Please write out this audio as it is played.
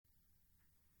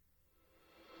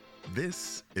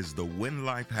This is the When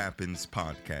Life Happens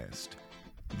podcast,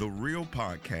 the real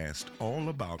podcast all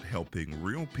about helping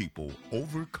real people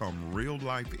overcome real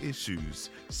life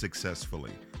issues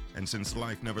successfully. And since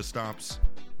life never stops,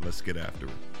 let's get after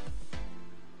it.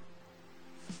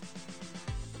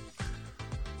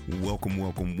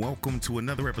 Welcome to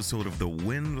another episode of the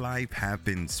When Life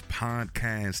Happens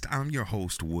podcast. I'm your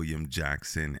host, William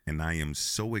Jackson, and I am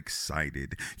so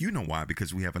excited. You know why?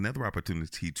 Because we have another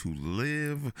opportunity to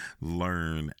live,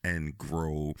 learn, and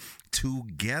grow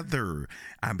together.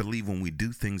 I believe when we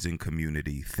do things in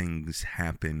community, things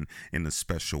happen in a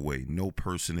special way. No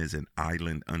person is an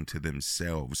island unto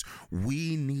themselves.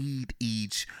 We need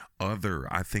each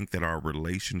other. I think that our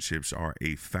relationships are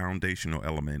a foundational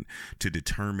element to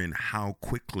determine how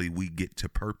quickly we get to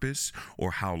purpose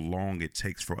or how long it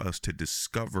takes for us to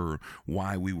discover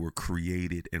why we were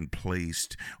created and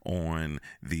placed on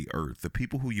the earth. The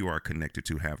people who you are connected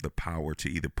to have the power to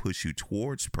either push you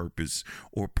towards purpose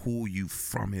or pull you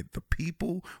from it. The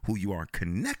people who you are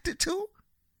connected to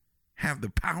have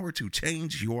the power to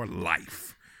change your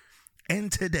life.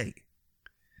 And today,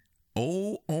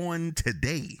 on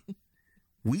today,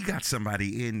 we got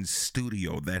somebody in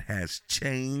studio that has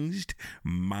changed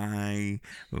my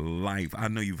life. I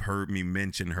know you've heard me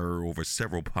mention her over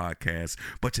several podcasts,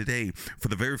 but today, for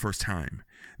the very first time,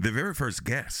 the very first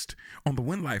guest on the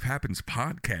When Life Happens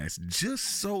podcast just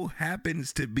so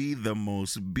happens to be the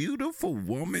most beautiful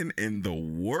woman in the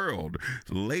world.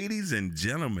 Ladies and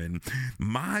gentlemen,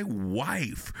 my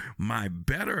wife, my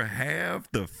better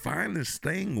half, the finest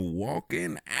thing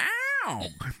walking out.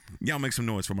 Y'all make some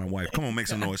noise for my wife. Come on, make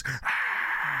some noise.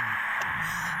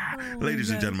 Ladies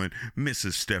and gentlemen,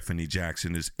 Mrs. Stefani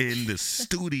Jackson is in the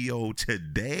studio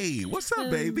today. What's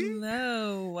up, baby?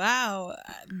 Hello. Wow.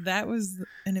 That was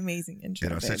an amazing intro.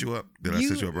 Did I set you up? Did I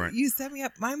set you up right? You set me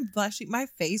up. I'm blushing. My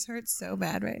face hurts so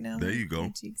bad right now. There you go. My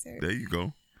cheeks hurt. There you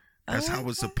go. That's how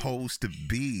it's supposed to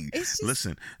be.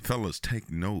 Listen, fellas, take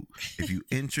note. If you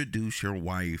introduce your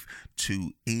wife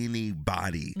to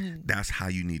anybody, that's how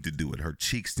you need to do it. Her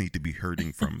cheeks need to be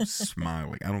hurting from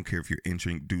smiling. I don't care if you're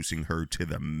introducing her to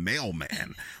the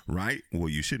mailman, right? Well,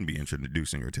 you shouldn't be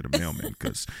introducing her to the mailman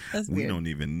because we don't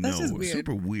even know. That's weird.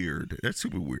 Super weird. That's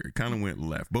super weird. Kind of went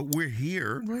left. But we're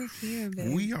here. We're here,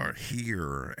 babe. We are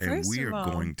here, and we are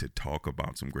going to talk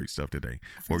about some great stuff today.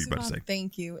 What were you about to say?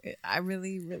 Thank you. I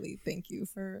really thank you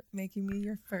for making me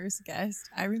your first guest.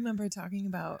 I remember talking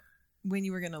about when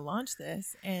you were going to launch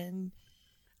this, and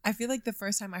I feel like the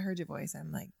first time I heard your voice,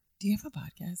 I'm like, do you have a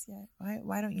podcast yet?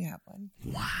 Why don't you have one?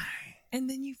 Why? And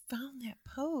then you found that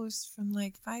post from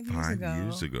like 5 years ago. 5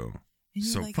 years ago.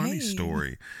 So like, funny hey.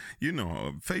 story. You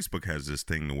know, Facebook has this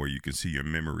thing where you can see your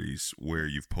memories where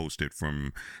you've posted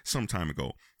from some time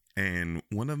ago. And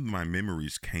one of my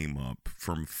memories came up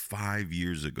from 5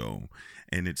 years ago,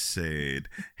 and it said,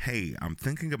 hey, I'm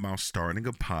thinking about starting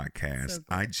a podcast. So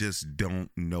I just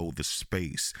don't know the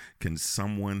space. Can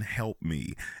someone help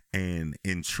me? And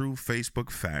in true Facebook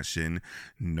fashion,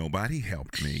 nobody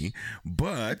helped me,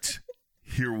 but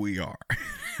here we are.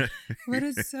 But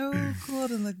it's so cool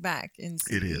to look back and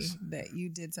see it is. That you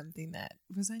did something that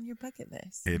was on your bucket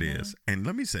list. It is. And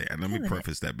let me say, and let me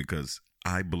preface that because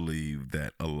I believe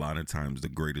that a lot of times the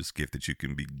greatest gift that you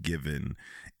can be given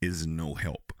is no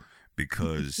help,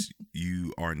 because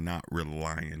you are not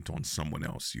reliant on someone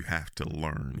else. You have to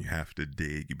learn, you have to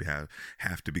dig, you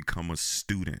have to become a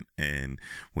student. And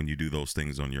when you do those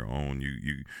things on your own,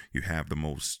 you have the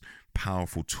most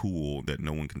powerful tool that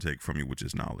no one can take from you, which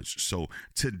is knowledge. So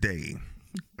today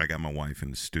I got my wife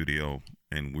in the studio,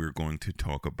 and we're going to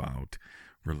talk about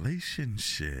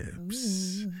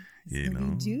relationships. You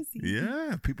know, juicy.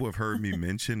 Yeah, people have heard me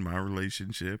mention my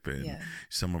relationship and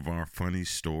some of our funny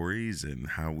stories and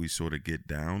how we sort of get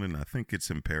down. And I think it's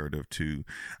imperative to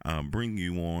bring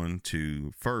you on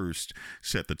to first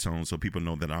set the tone so people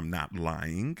know that I'm not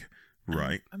lying.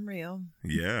 Right. I'm real.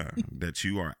 Yeah. That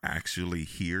you are actually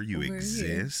here. You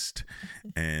exist.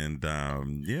 And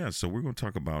so we're going to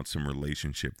talk about some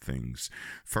relationship things.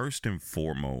 First and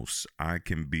foremost, I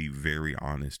can be very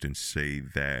honest and say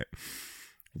that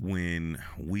when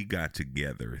we got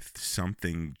together,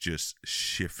 something just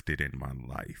shifted in my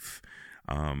life.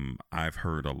 I've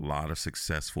heard a lot of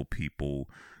successful people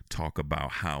talk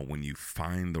about how when you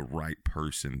find the right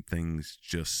person, things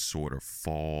just sort of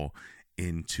fall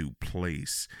into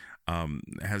place.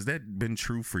 Has that been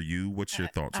true for you? What's your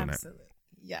thoughts on that? Absolutely.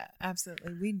 Yeah,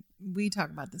 absolutely. We talk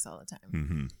about this all the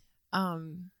time.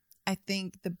 Mm-hmm. I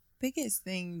think the biggest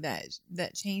thing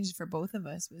that changed for both of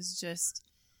us was just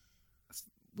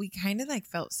we kind of like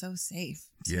felt so safe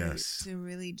to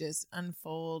really just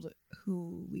unfold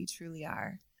who we truly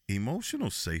are. Emotional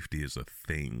safety is a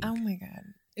thing. Oh my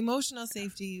God. Emotional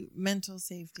safety, mental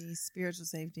safety, spiritual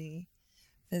safety,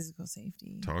 physical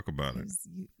safety. Talk about it.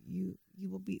 You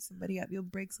will beat somebody up. You'll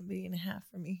break somebody in half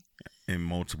for me. In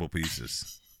multiple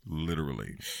pieces.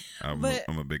 Literally. I'm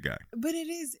a big guy. But it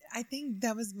is, I think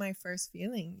that was my first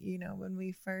feeling,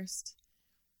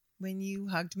 when you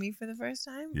hugged me for the first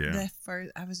time. Yeah.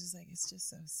 I was just like, it's just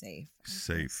so safe.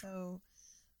 Safe. So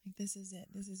like, this is it.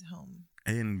 This is home.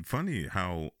 And funny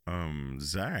how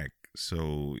Zach,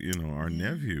 so, our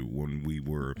nephew, when we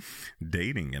were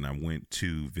dating and I went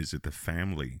to visit the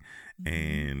family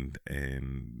and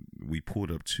we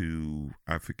pulled up to,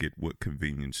 I forget what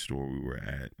convenience store we were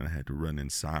at, and I had to run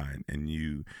inside, and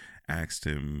you asked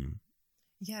him.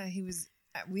 Yeah,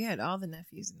 we had all the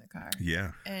nephews in the car.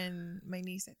 Yeah. And my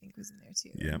niece, I think, was in there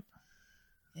too. Yep.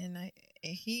 And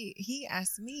he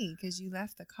asked me, because you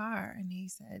left the car, and he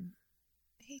said,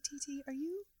 "Hey, TT, are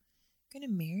you going to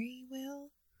marry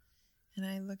Will?" And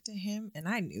I looked at him, and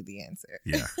I knew the answer.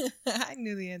 Yeah. I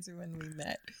knew the answer when we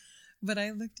met. But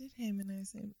I looked at him, and I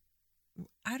said,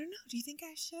 "I don't know. Do you think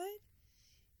I should?"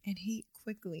 And he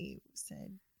quickly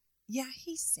said, "Yeah,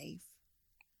 he's safe."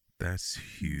 That's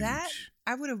huge.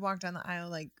 I would have walked down the aisle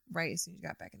like right as soon as you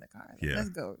got back in the car. Like, yeah. Let's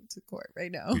go to court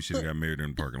right now. We should have got married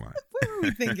in the parking lot. What were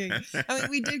we thinking? I mean,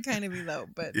 we did kind of elope,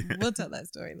 but we'll tell that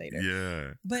story later.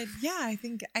 Yeah. But yeah, I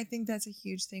think that's a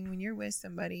huge thing when you're with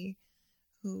somebody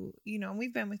who,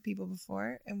 we've been with people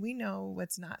before and we know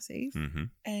what's not safe. Mm-hmm.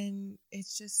 And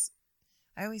it's just,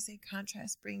 I always say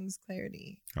contrast brings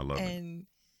clarity. I love it. And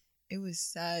it was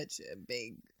such a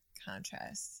big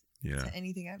contrast to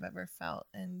anything I've ever felt.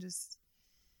 And just,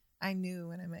 I knew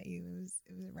when I met you, it was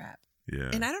a wrap.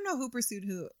 Yeah. And I don't know who pursued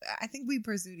who. I think we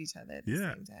pursued each other at the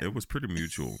same time. It was pretty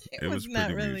mutual. It was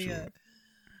not really a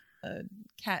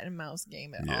cat and mouse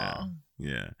game at all.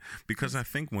 Yeah. Because I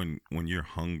think when you're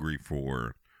hungry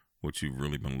for what you've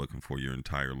really been looking for your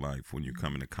entire life, when you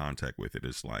come into contact with it,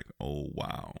 it's like, oh,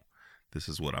 wow. This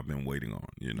is what I've been waiting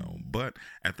on, But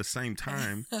at the same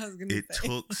time, it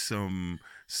took some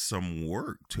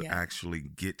work to actually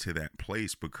get to that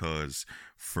place, because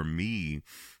for me,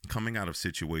 coming out of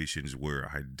situations where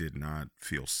I did not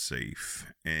feel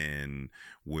safe and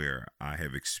where I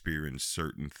have experienced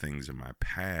certain things in my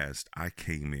past, I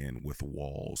came in with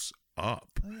walls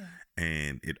up. Oh, yeah.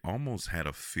 And it almost had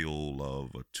a feel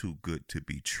of too good to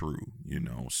be true,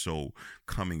 So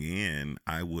coming in,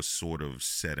 I was sort of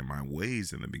set in my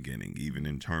ways in the beginning, even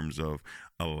in terms of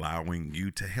allowing you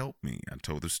to help me. I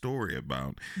told the story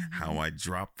about how I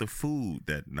dropped the food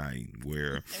that night,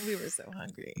 where and we were so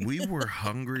hungry. We were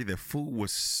hungry. The food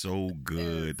was so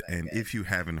good. And good. If you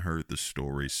haven't heard the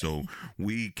story, so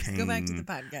we came Go back to the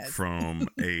podcast. From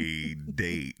a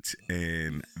date,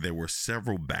 and there were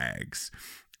several bags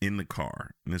in the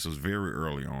car. And this was very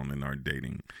early on in our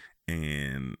dating.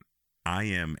 And I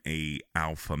am a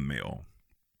alpha male,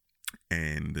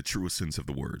 and the truest sense of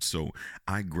the word. So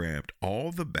I grabbed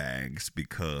all the bags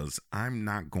because I'm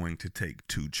not going to take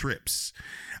 2 trips.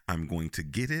 I'm going to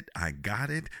get it. I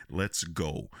got it. Let's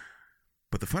go.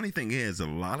 But the funny thing is, a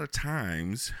lot of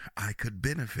times I could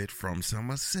benefit from some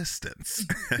assistance.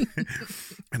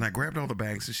 And I grabbed all the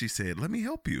bags, and she said, "Let me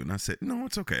help you." And I said, "No,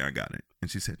 it's okay. I got it."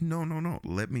 And she said, No,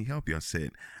 let me help you. I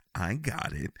said, "I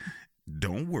got it.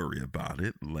 Don't worry about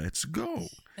it. Let's go."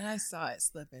 And I saw it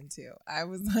slipping too. I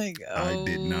was like, I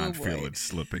did not feel it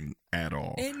slipping at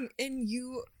all. And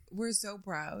you were so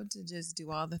proud to just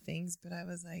do all the things, but I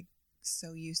was like,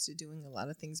 so used to doing a lot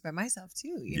of things by myself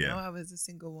too. You know, I was a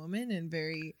single woman and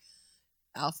very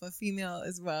alpha female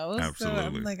as well. Absolutely. So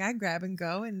I'm like, I grab and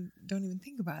go and don't even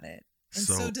think about it. And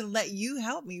so to let you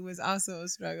help me was also a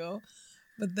struggle.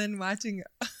 But then watching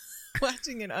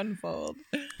it unfold.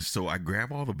 So I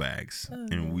grab all the bags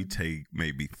and we take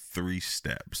maybe 3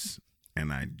 steps,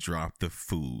 and I drop the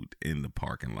food in the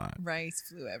parking lot. Rice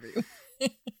flew everywhere.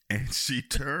 And she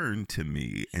turned to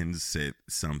me and said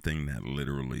something that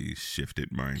literally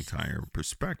shifted my entire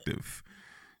perspective.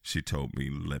 She told me,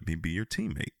 "Let me be your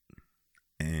teammate."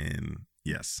 And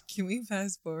yes. Can we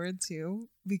fast forward too?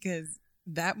 Because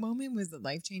that moment was a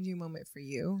life-changing moment for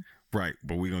you. Right,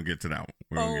 but we're going to get to that one.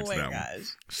 We're gonna get to that gosh. One.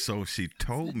 So she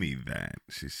told me that.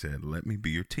 She said, "Let me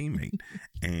be your teammate."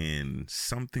 And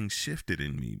something shifted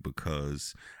in me,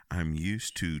 because I'm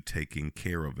used to taking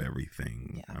care of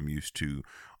everything. Yeah. I'm used to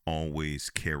always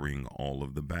carrying all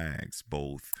of the bags,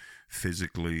 both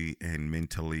physically and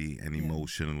mentally and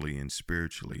emotionally and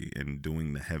spiritually, and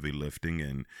doing the heavy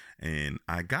lifting. And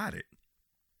I got it.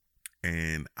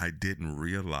 And I didn't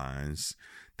realize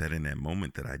that in that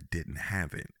moment that I didn't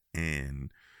have it.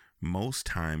 And most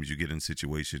times you get in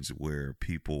situations where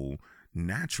people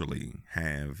naturally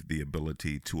have the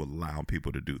ability to allow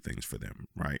people to do things for them,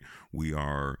 right? We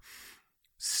are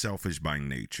selfish by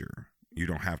nature. You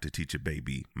don't have to teach a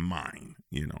baby mine.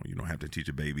 You don't have to teach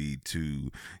a baby to,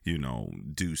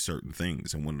 do certain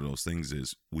things. And one of those things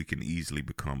is we can easily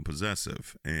become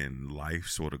possessive, and life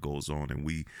sort of goes on and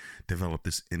we develop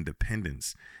this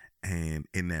independence. And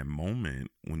in that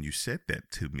moment, when you said that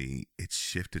to me, it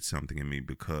shifted something in me,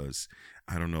 because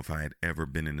I don't know if I had ever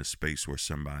been in a space where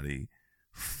somebody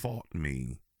fought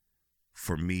me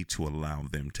for me to allow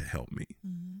them to help me.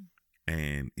 Mm-hmm.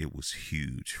 And it was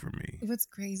huge for me. What's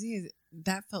crazy is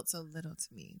that felt so little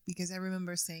to me, because I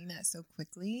remember saying that so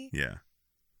quickly. Yeah.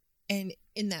 And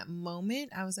in that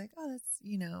moment, I was like, oh, that's,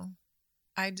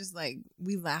 I just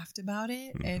we laughed about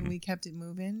it and we kept it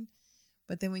moving.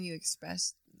 But then when you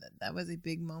expressed that was a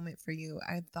big moment for you,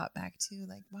 I thought back to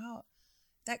wow,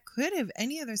 that could have,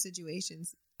 any other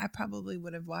situations, I probably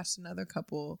would have watched another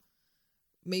couple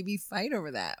maybe fight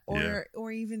over that,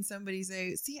 or even somebody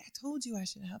say, see, I told you I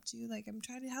should have helped you. I'm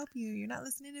trying to help you. You're not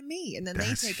listening to me. And then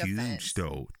That's they take huge, offense.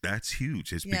 though. That's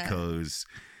huge. It's because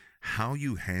how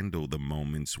you handle the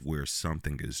moments where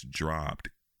something is dropped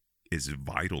is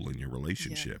vital in your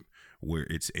relationship. Where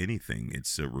it's anything,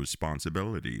 it's a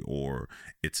responsibility, or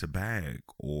it's a bag,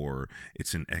 or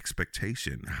it's an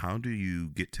expectation. How do you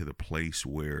get to the place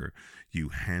where you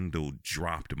handle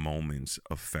dropped moments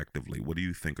effectively? What do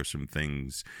you think are some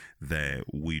things that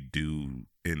we do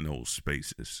in those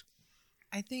spaces?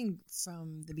 I think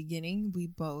from the beginning, we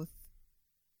were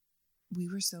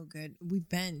so good. We've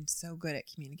been so good at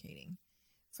communicating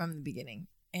from the beginning.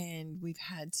 And we've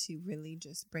had to really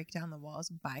just break down the walls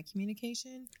by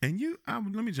communication. And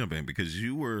let me jump in, because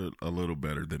you were a little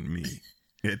better than me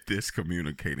at this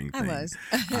communicating thing. I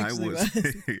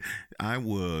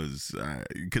was,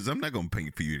 because I'm not going to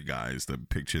paint for you guys the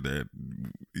picture that,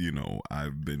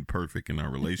 I've been perfect in our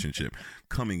relationship.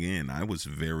 Coming in, I was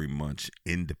very much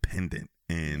independent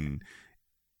and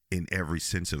in every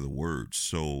sense of the word.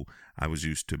 So I was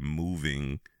used to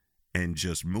moving and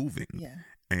just moving. Yeah.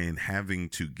 And having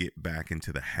to get back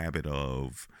into the habit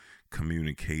of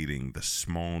communicating the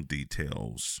small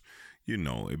details,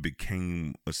 it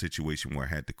became a situation where I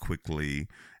had to quickly,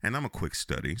 and I'm a quick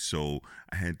study, so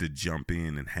I had to jump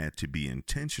in and had to be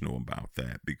intentional about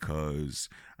that, because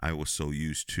I was so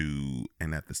used to,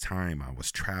 and at the time I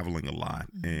was traveling a lot,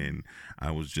 and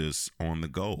I was just on the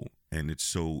go. And it's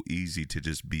so easy to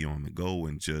just be on the go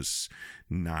and just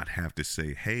not have to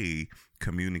say, hey,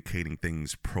 communicating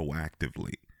things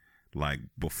proactively,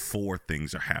 before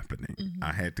things are happening.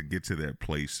 I had to get to that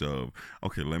place of,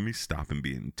 okay, let me stop and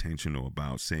be intentional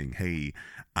about saying, hey,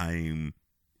 I'm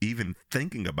even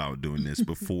thinking about doing this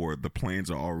before the plans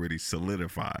are already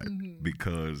solidified,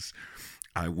 because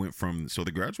I went from, so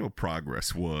the gradual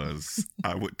progress was,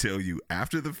 I would tell you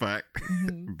after the fact,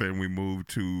 then we moved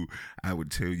to, I would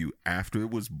tell you after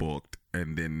it was booked,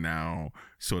 and then now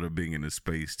sort of being in a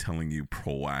space telling you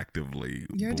proactively.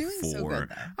 You're doing so good,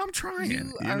 though. I'm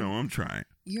trying, I'm trying.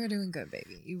 You're doing good,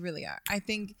 baby. You really are. I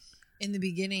think in the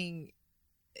beginning,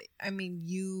 I mean,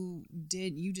 you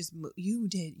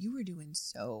were doing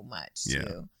so much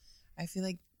too. I feel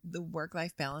like the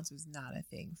work-life balance was not a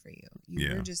thing for you.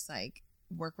 You were just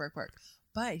work.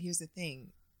 But here's the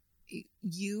thing.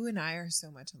 You and I are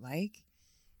so much alike,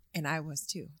 and I was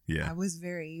too. Yeah. I was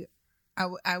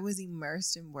I was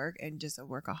immersed in work and just a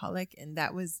workaholic, and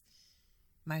that was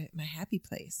my happy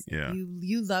place. Yeah.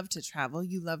 You loved to travel.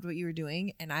 You loved what you were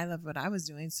doing, and I loved what I was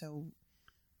doing. So,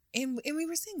 and we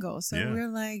were single, so we were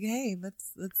like, hey,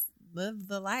 let's live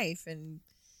the life.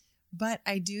 But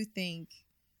I do think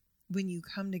when you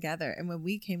come together, and when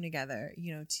we came together,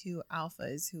 two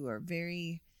alphas who are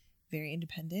very, very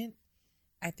independent,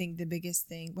 I think the biggest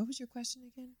thing. What was your question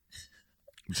again?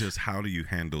 Just how do you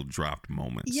handle dropped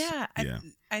moments? Yeah.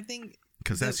 I think.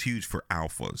 Because that's huge for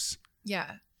alphas.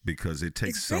 Yeah. Because it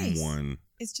takes someone.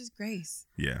 It's just grace.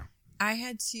 Yeah. I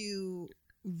had to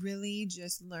really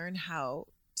just learn how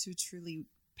to truly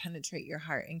penetrate your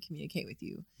heart and communicate with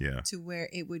you. Yeah. To where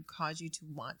it would cause you to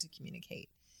want to communicate.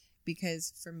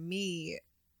 Because for me,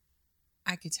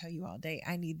 I could tell you all day,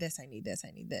 I need this,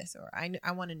 or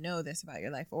I want to know this about your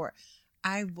life, or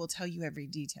I will tell you every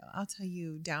detail. I'll tell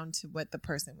you down to what the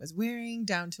person was wearing,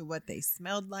 down to what they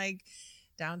smelled like,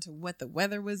 down to what the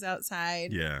weather was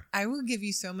outside. Yeah. I will give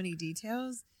you so many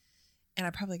details, and I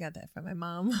probably got that from my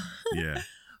mom. Yeah.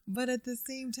 But at the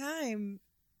same time,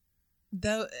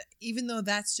 even though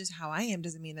that's just how I am,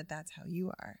 doesn't mean that that's how you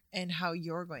are and how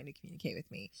you're going to communicate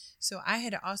with me. So I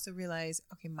had to also realize,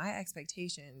 okay, my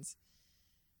expectations,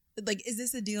 is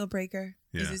this a deal breaker?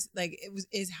 Yeah. Is this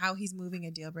is how he's moving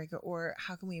a deal breaker, or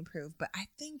how can we improve? But I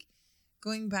think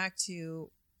going back to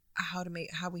how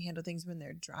we handle things when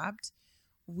they're dropped,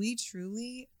 we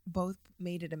truly both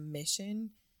made it a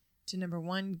mission to, number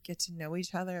one, get to know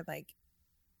each other, like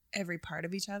every part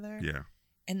of each other. Yeah.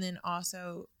 And then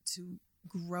also to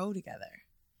grow together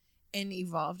and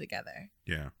evolve together.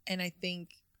 Yeah. And I think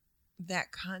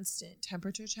that constant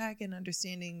temperature check and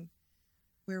understanding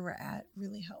where we're at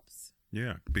really helps.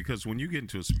 Yeah, because when you get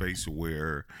into a space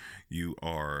where you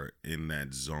are in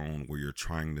that zone where you're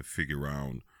trying to figure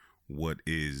out what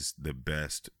is the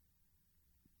best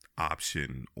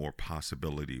option or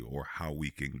possibility or how we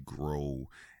can grow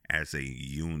as a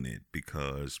unit,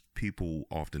 because people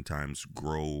oftentimes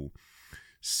grow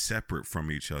separate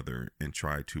from each other and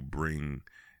try to bring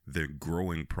the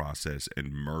growing process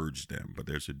and merge them. But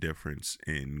there's a difference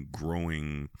in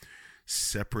growing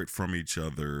separate from each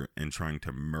other and trying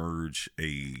to merge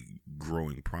a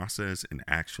growing process and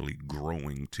actually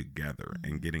growing together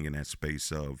and getting in that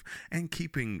space of and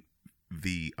keeping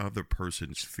the other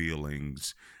person's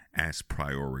feelings as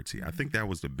priority. I think that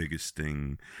was the biggest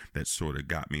thing that sort of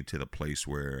got me to the place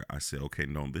where I said, okay,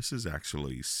 no, this is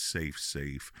actually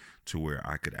safe to where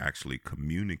I could actually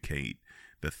communicate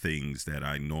the things that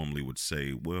I normally would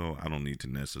say, well, I don't need to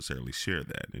necessarily share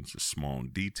that. It's a small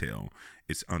detail.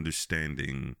 It's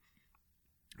understanding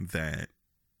that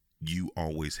you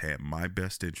always had my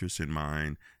best interest in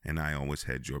mind and I always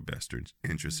had your best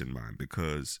interest in mind,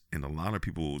 because in a lot of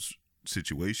people's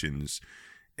situations,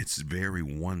 it's very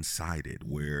one-sided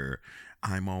where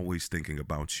I'm always thinking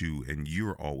about you and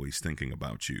you're always thinking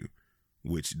about you,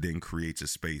 which then creates a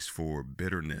space for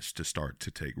bitterness to start to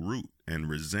take root and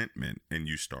resentment. And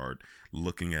you start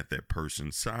looking at that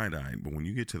person side-eye. But when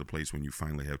you get to the place when you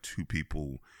finally have two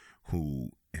people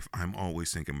who, if I'm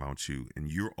always thinking about you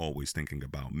and you're always thinking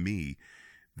about me,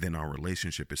 then our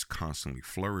relationship is constantly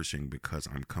flourishing because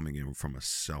I'm coming in from a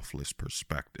selfless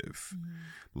perspective.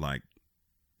 Like,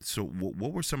 so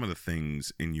what were some of the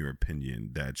things in your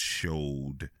opinion that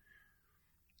showed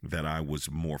that I was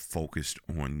more focused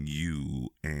on you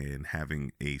and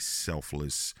having a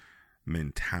selfless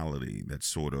mentality that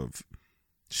sort of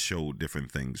showed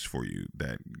different things for you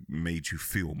that made you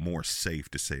feel more safe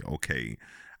to say, okay,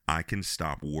 I can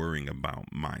stop worrying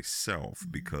about myself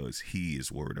because he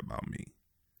is worried about me?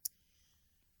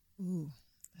 Ooh,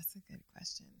 that's a good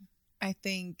question. I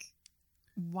think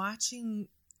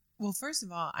well, first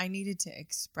of all, I needed to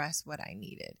express what I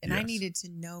needed, and I needed to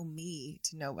know me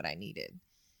to know what I needed,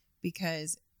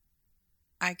 because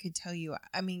I could tell you,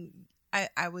 I mean,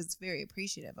 I was very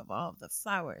appreciative of all of the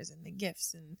flowers and the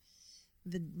gifts and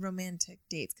the romantic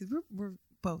dates, because we're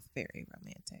both very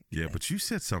romantic. Yeah, but you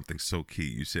said something so key.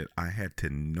 You said I had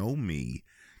to know me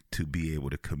to be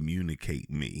able to communicate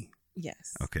me.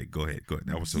 Yes. Okay, go ahead.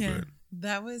 That was so good.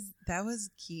 That was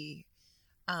key.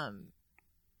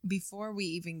 Before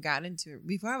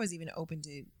I was even open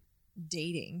to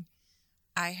dating,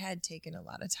 I had taken a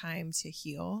lot of time to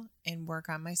heal and work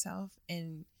on myself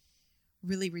and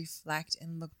really reflect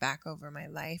and look back over my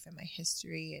life and my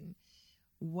history and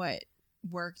what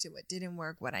worked and what didn't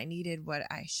work, what I needed, what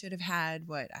I should have had,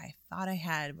 what I thought I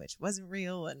had, which wasn't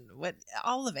real, and what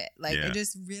all of it. Like, I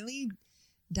just really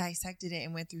dissected it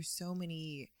and went through so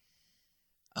many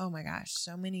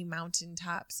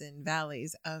mountaintops and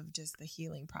valleys of just the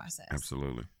healing process.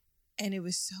 Absolutely. And it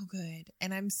was so good.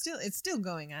 And it's still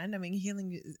going on. I mean,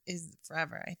 healing is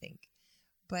forever, I think.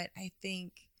 But I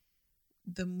think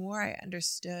the more I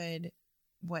understood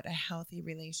what a healthy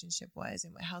relationship was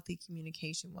and what healthy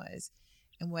communication was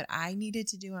and what I needed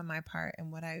to do on my part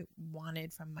and what I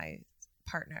wanted from my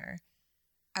partner,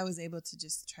 I was able to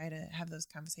just try to have those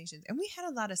conversations. And we had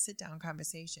a lot of sit-down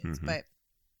conversations, but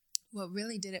what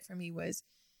really did it for me was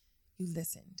you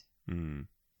listened.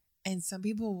 And some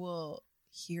people will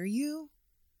hear you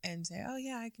and say, oh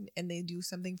yeah, I can, and they do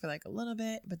something for like a little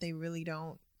bit, but they really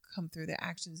don't come through. Their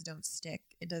actions don't stick.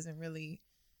 It doesn't really,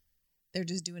 they're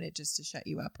just doing it just to shut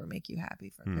you up or make you happy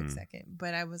for a quick second.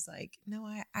 But I was like, no,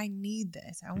 I need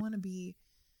this. I want to be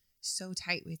so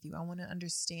tight with you. I want to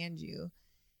understand you.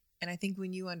 And I think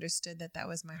when you understood that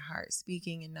was my heart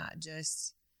speaking and not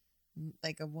just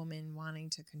like a woman wanting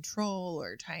to control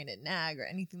or trying to nag or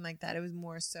anything like that, it was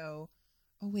more so,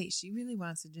 oh wait, she really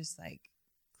wants to just like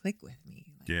click with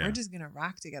me. Like, we're just going to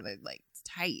rock together, like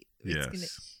tight.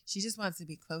 She just wants to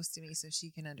be close to me so she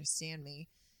can understand me.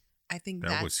 I think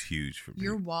that was huge for me.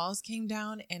 Your walls came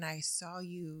down and I saw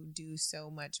you do so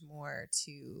much more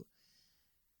to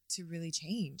really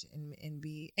change and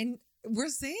be, and we're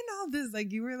saying all this,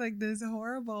 like you were like this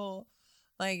horrible,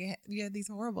 like you had these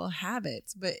horrible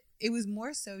habits, but it was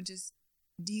more so just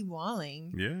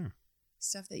de-walling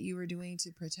stuff that you were doing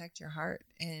to protect your heart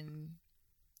and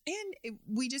And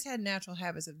we just had natural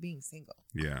habits of being single.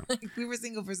 Yeah. Like we were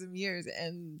single for some years,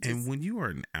 and when you are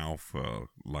an alpha,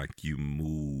 like, you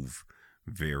move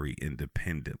very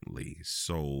independently.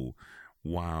 So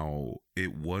while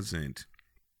it wasn't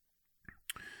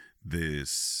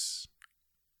this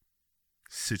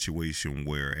situation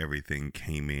where everything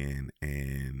came in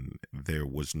and there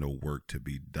was no work to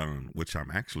be done, which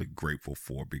I'm actually grateful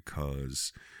for,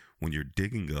 because when you're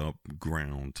digging up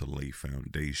ground to lay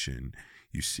foundation,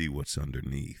 you see what's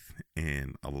underneath.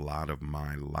 And a lot of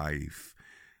my life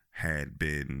had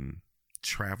been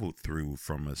traveled through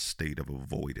from a state of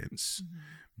avoidance,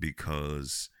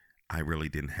 because I really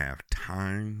didn't have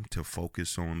time to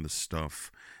focus on the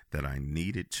stuff that I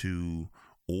needed to,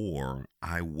 or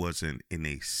I wasn't in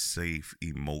a safe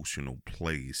emotional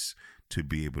place to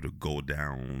be able to go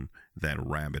down that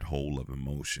rabbit hole of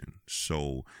emotion.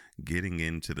 So getting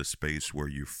into the space where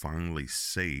you're finally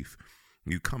safe,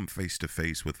 you come face to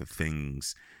face with the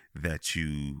things that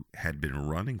you had been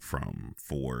running from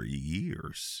for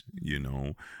years.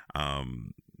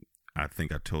 I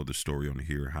think I told the story on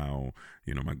here how,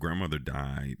 my grandmother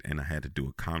died and I had to do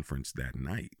a conference that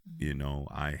night.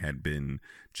 I had been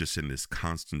just in this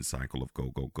constant cycle of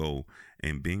go, go, go,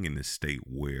 and being in this state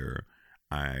where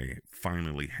I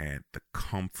finally had the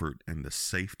comfort and the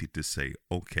safety to say,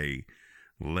 okay,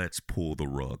 let's pull the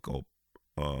rug up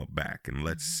back and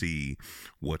let's see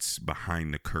what's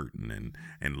behind the curtain,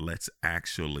 and let's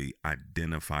actually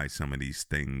identify some of these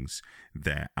things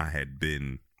that I had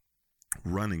been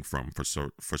running from for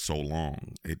so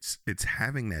long. It's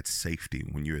having that safety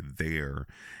when you're there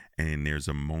and there's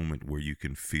a moment where you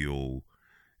can feel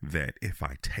that if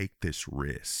I take this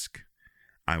risk,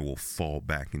 I will fall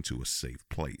back into a safe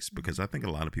place. Because I think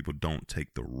a lot of people don't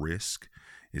take the risk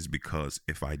is because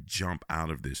if I jump out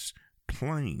of this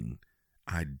plane,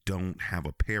 I don't have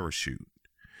a parachute,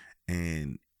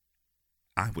 and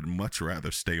I would much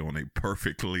rather stay on a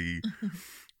perfectly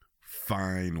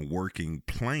fine working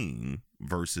plane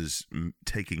versus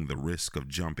taking the risk of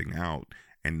jumping out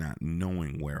and not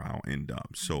knowing where I'll end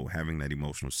up. So having that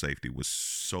emotional safety was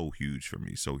so huge for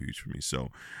me. So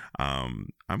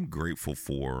I'm grateful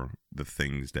for the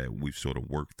things that we've sort of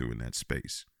worked through in that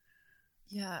space.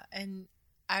 Yeah. And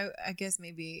I guess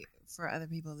maybe for other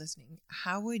people listening,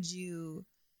 how would you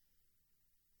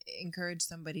encourage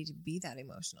somebody to be that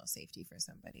emotional safety for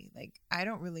somebody? Like, I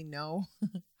don't really know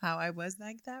how I was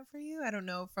like that for you. I don't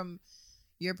know from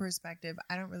your perspective.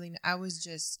 I don't really know. I was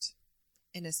just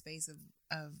in a space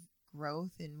of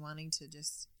growth and wanting to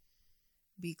just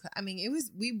be. I mean, it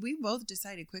was we both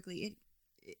decided quickly.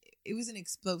 It was an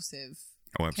explosive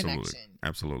connection.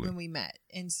 Absolutely. When we met,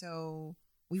 and so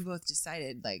we both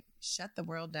decided, like, shut the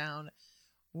world down.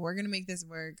 We're gonna make this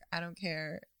work. I don't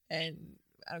care, and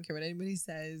I don't care what anybody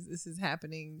says. This is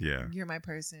happening. Yeah, you're my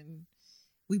person.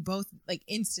 We both, like,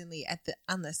 instantly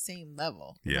on the same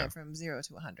level. Yeah, went from 0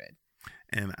 to 100.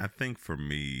 And I think for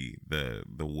me, the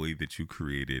way that you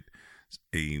created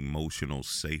emotional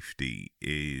safety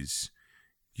is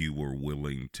you were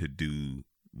willing to do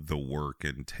the work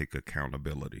and take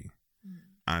accountability.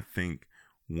 I think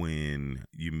when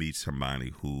you meet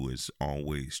somebody who is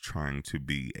always trying to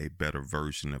be a better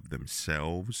version of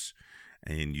themselves,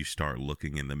 and you start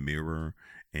looking in the mirror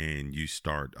and you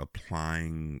start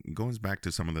applying, goes back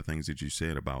to some of the things that you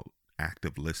said about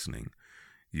active listening.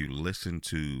 You listen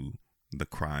to the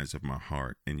cries of my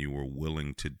heart and you were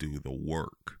willing to do the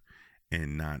work,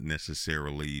 and not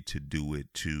necessarily to do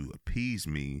it to appease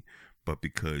me, but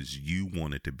because you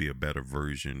wanted to be a better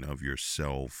version of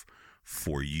yourself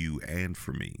for you and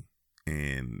for me.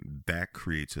 And that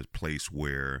creates a place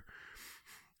where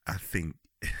I think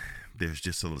there's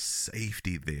just a little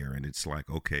safety there. And it's like,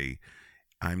 okay,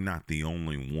 I'm not the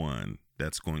only one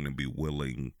that's going to be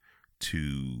willing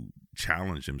to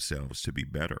challenge themselves to be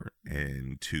better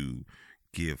and to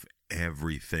give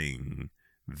everything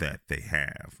that they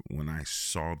have. When I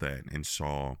saw that and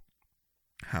saw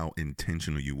how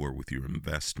intentional you were with your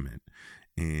investment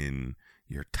in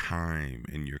your time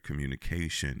and your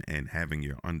communication and having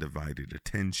your undivided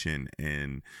attention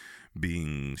and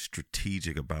being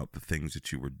strategic about the things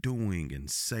that you were doing and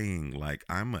saying, like,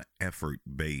 I'm an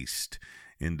effort-based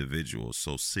individual.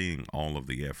 So seeing all of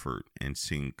the effort and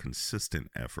seeing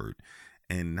consistent effort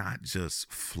and not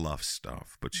just fluff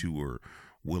stuff, but you were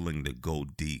willing to go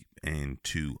deep and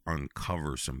to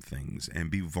uncover some things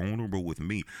and be vulnerable with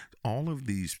me. All of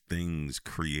these things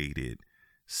created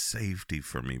safety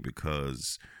for me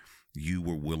because you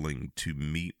were willing to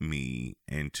meet me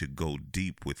and to go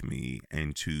deep with me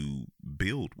and to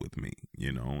build with me,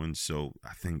 you know? And so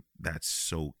I think that's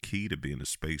so key, to be in a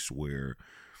space where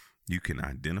you can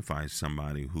identify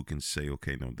somebody who can say,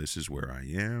 okay, no, this is where I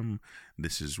am.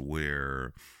 This is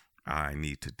where I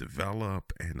need to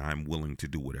develop, and I'm willing to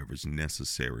do whatever's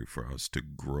necessary for us to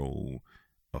grow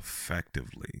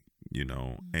effectively, you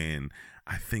know. And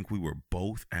I think we were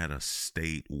both at a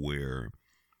state where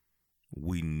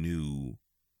we knew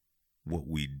what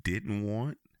we didn't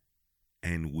want,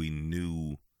 and we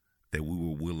knew that we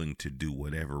were willing to do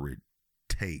whatever it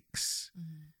takes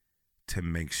to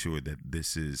make sure that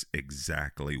this is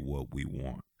exactly what we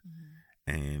want.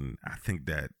 And I think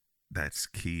that that's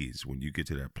key, is when you get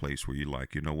to that place where you're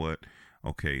like, you know what?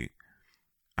 Okay,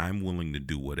 I'm willing to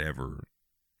do whatever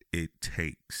it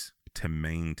takes to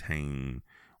maintain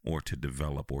or to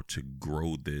develop or to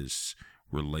grow this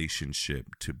relationship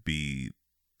to be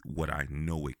what I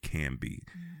know it can be.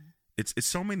 It's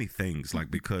so many things, like,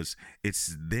 because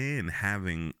it's then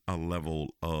having a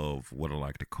level of what I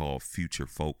like to call future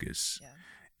focus,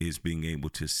 is being able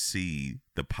to see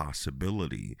the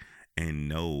possibility and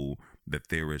know that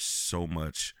there is so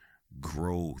much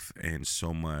growth and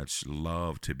so much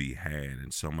love to be had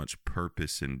and so much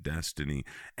purpose and destiny.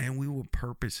 And we were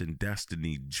purpose and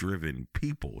destiny driven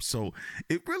people. So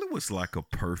it really was like a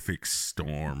perfect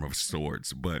storm of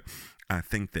sorts. But I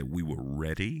think that we were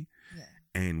ready.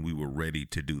 And we were ready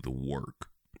to do the work.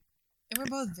 And we're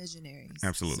both visionaries.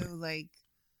 Absolutely. So, like,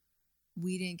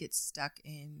 we didn't get stuck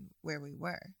in where we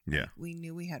were. Yeah. Like, we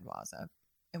knew we had walls up,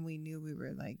 and we knew we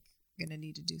were, like, going to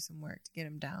need to do some work to get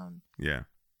them down. Yeah.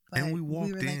 But and we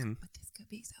walked were in. Like, but this could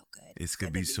be so good. It's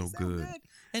going to be so good.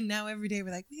 And now every day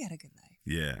we're like, we had a good life.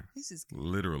 Yeah. This is good.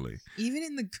 Literally. Even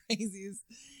in the craziest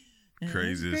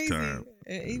time.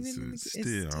 Even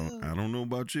still, I don't know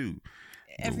about you.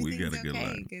 Everything's we got a good okay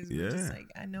life. because we're just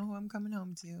like, I know who I'm coming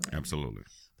home to. Absolutely.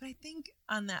 But I think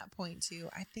on that point too,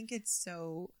 I think it's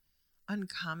so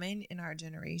uncommon in our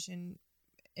generation,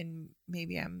 and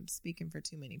maybe I'm speaking for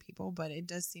too many people, but it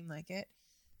does seem like it,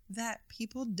 that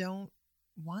people don't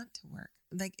want to work.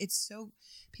 Like,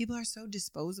 people are so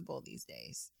disposable these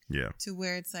days. Yeah. To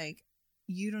where it's like,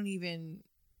 you don't even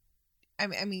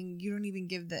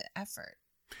give the effort.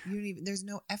 There's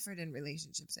no effort in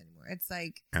relationships anymore. It's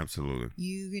like, absolutely,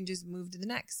 you can just move to the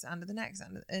next, onto the next,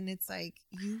 and it's like,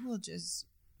 you will just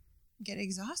get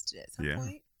exhausted at some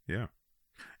point. Yeah.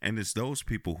 And it's those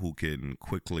people who can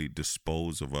quickly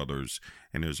dispose of others,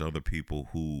 and there's other people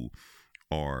who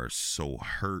are so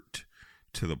hurt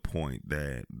to the point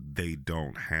that they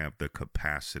don't have the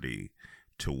capacity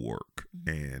to work.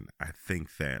 And I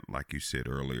think that, like you said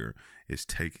earlier, is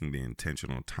taking the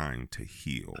intentional time to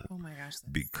heal. Oh my gosh.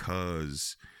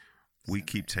 Because we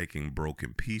keep taking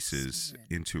broken pieces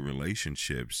into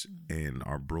relationships, and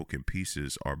our broken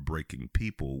pieces are breaking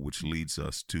people, which leads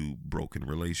us to broken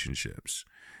relationships.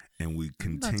 And we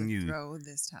continue to throw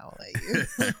this towel at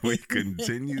you. we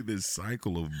continue this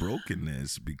cycle of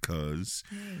brokenness because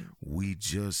we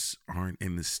just aren't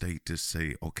in the state to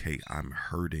say, okay, I'm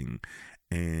hurting.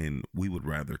 And we would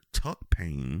rather tuck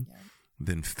pain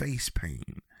than face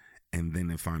pain. And then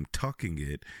if I'm tucking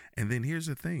it, and then here's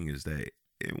the thing, is that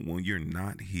when you're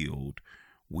not healed,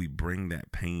 we bring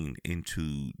that pain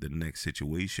into the next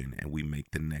situation, and we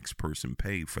make the next person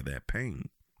pay for that pain.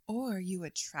 Or you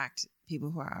attract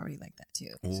people who are already like that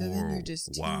too. So then you're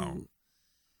just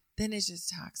then it's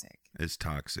just toxic. It's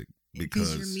toxic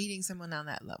because you're meeting someone on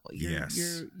that level.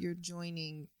 You're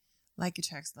joining, like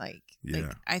attracts like. Yeah.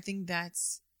 Like, I think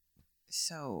that's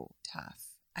so tough.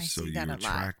 I see that a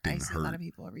lot. I see a lot of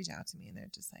people reach out to me and they're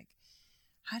just like,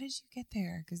 how did you get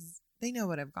there? Because they know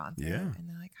what I've gone through. Yeah. And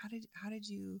they're like, how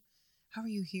are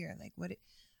you here? Like,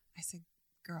 I said,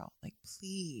 girl, like,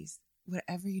 please,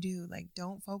 whatever you do, like,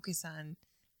 don't focus on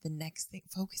the next thing.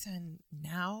 Focus on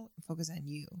now. Focus on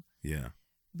you. Yeah.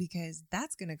 Because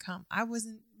that's going to come. I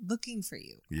wasn't looking for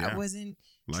you. Yeah. I wasn't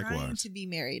trying to be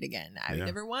married again. I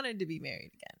never wanted to be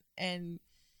married again. And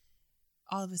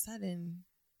all of a sudden,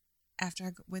 after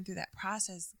I went through that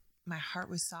process, my heart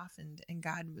was softened and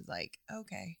God was like,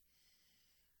 okay,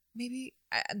 maybe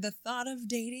the thought of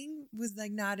dating was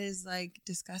like not as like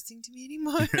disgusting to me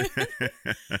anymore.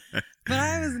 But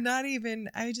I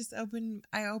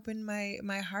opened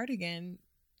my heart again.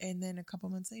 And then a couple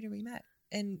months later we met.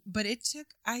 But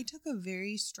I took a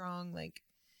very strong, like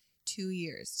 2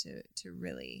 years to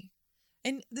really,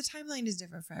 and the timeline is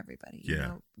different for everybody. You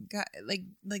know,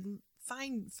 like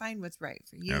find what's right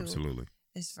for you. Absolutely.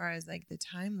 As far as like the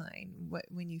timeline,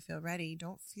 when you feel ready,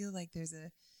 don't feel like there's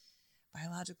a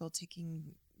biological ticking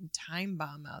time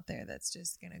bomb out there that's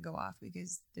just going to go off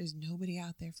because there's nobody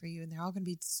out there for you and they're all going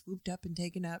to be swooped up and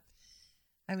taken up.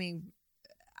 I mean,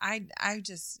 I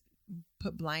just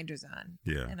put blinders on.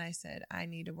 Yeah. And I said, I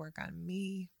need to work on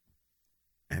me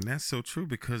And that's so true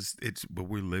because but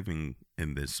we're living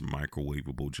in this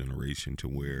microwavable generation to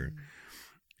where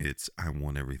I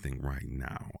want everything right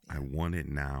now. I want it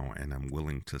now, and I'm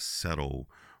willing to settle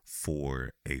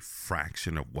for a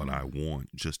fraction of what I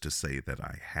want just to say that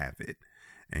I have it.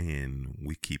 And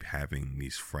we keep having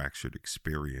these fractured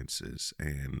experiences,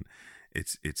 and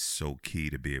it's so key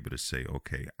to be able to say,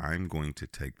 okay, I'm going to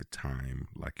take the time,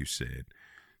 like you said,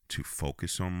 to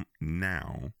focus on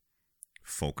now,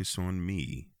 focus on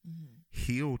me,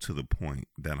 heal to the point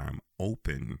that I'm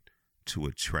open to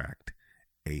attract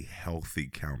a healthy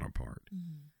counterpart.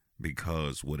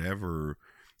 Because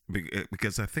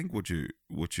because I think what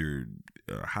you're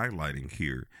highlighting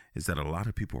here is that a lot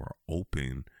of people are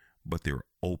open, but they're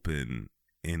open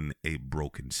in a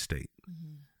broken state.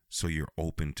 So you're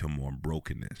open to more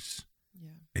brokenness.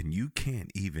 And you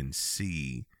can't even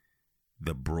see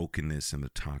the brokenness and the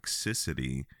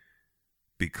toxicity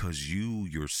because you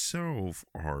yourself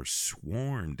are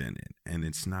sworn in it. And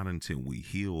it's not until we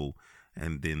heal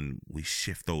and then we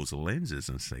shift those lenses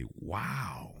and say,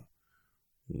 wow,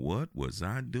 what was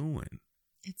I doing?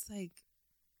 It's like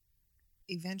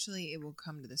eventually it will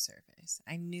come to the surface.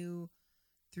 I knew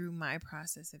through my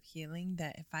process of healing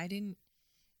that if I didn't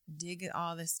dig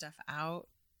all this stuff out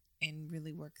and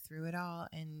really work through it all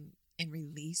and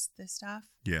release the stuff,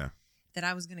 that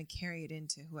I was going to carry it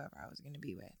into whoever I was going to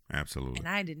be with. Absolutely. And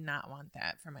I did not want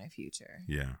that for my future.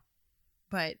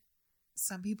 But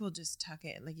some people just tuck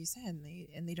it, like you said,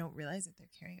 and they don't realize that they're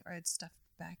carrying it, or it's stuff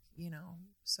back,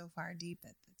 so far deep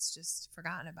that it's just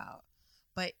forgotten about.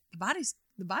 But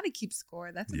the body keeps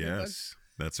score. That's a good book.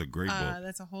 That's a great book.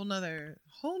 That's a whole nother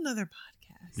podcast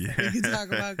that we can talk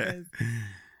about. Because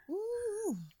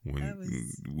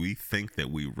we think that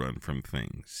we run from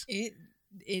things, it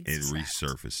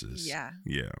resurfaces.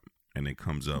 And it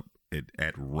comes up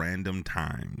at random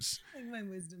times. Like my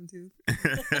wisdom tooth.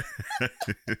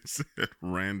 It's at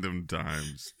random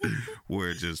times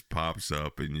where it just pops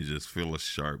up and you just feel a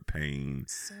sharp pain.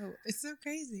 So it's so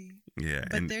crazy. Yeah.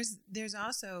 But there's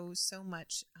also so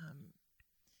much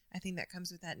I think that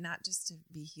comes with that, not just to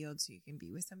be healed so you can be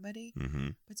with somebody,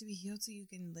 but to be healed so you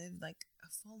can live like a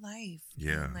full life.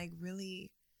 And like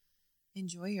really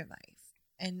enjoy your life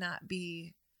and not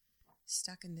be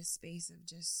stuck in this space of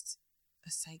just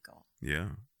a cycle.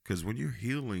 Because when you're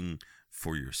healing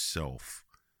for yourself,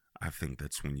 I think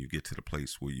that's when you get to the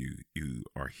place where you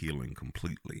are healing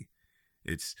completely.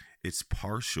 It's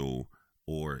partial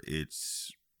or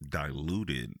it's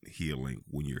diluted healing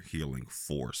when you're healing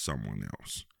for someone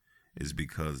else. Is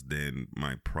because then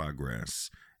my progress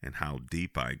and how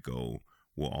deep I go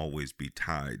will always be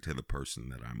tied to the person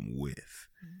that I'm with.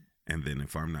 And then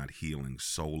if I'm not healing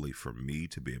solely for me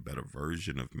to be a better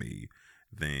version of me,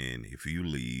 then if you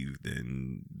leave,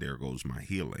 then there goes my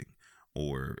healing.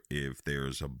 Or if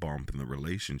there's a bump in the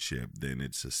relationship, then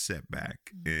it's a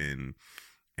setback. And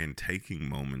taking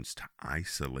moments to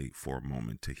isolate for a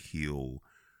moment to heal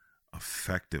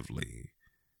effectively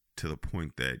to the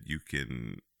point that you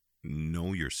can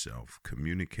know yourself,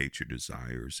 communicate your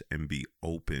desires, and be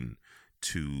open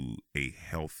to a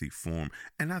healthy form.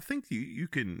 And I think you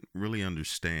can really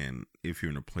understand if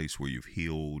you're in a place where you've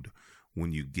healed,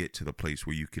 when you get to the place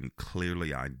where you can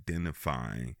clearly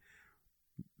identify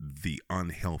the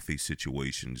unhealthy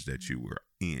situations that you were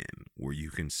in, where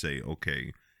you can say,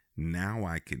 okay, now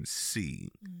I can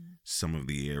see some of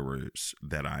the errors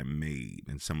that I made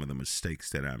and some of the mistakes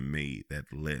that I made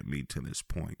that led me to this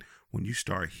point. When you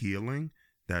start healing,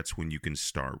 that's when you can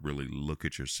start really look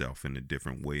at yourself in a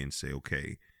different way and say,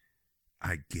 okay,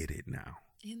 I get it now.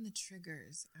 And the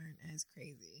triggers aren't as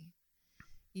crazy.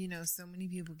 So many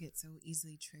people get so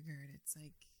easily triggered. It's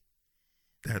like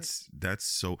that's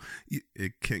so.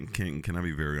 Can I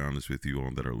be very honest with you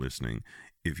all that are listening?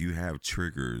 If you have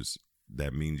triggers,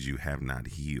 that means you have not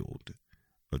healed.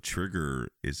 A trigger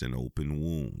is an open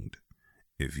wound.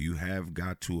 If you have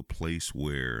got to a place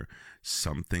where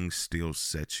something still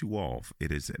sets you off,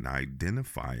 it is an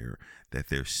identifier that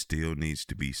there still needs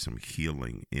to be some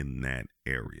healing in that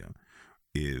area.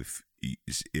 If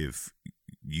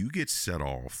you get set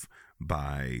off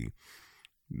by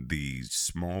the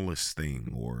smallest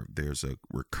thing, or there's a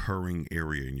recurring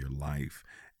area in your life,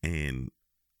 and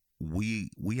we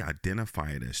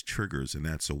identify it as triggers, and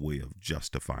that's a way of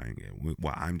justifying it.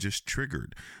 Well, I'm just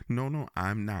triggered. No,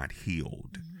 I'm not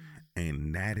healed.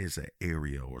 And that is an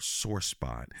area or sore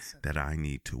spot that I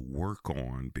need to work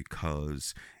on,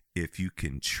 because if you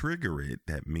can trigger it,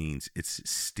 that means it's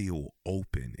still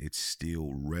open. It's still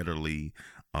readily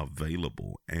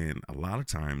available. And a lot of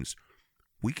times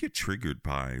we get triggered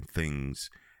by things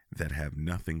that have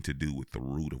nothing to do with the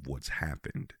root of what's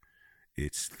happened.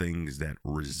 It's things that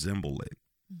resemble it.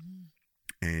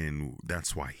 Mm-hmm. And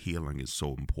that's why healing is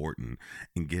so important,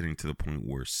 and getting to the point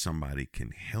where somebody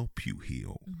can help you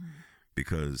heal. Mm-hmm.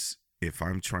 Because if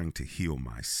I'm trying to heal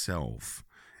myself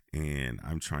and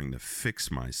I'm trying to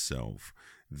fix myself,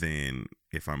 then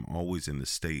if I'm always in the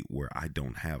state where I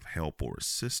don't have help or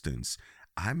assistance,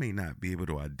 I may not be able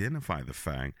to identify the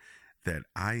fact that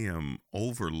I am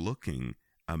overlooking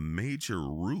a major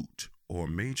root or a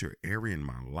major area in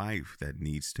my life that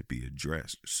needs to be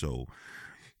addressed. So,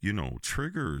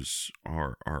 triggers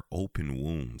are open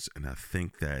wounds. And I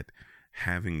think that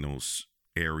having those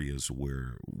areas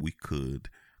where we could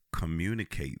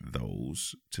communicate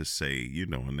those to say,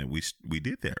 and then we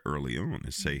did that early on,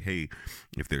 to say, hey,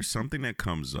 if there's something that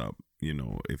comes up,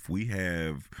 if we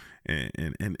have,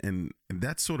 and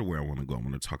that's sort of where I want to go. I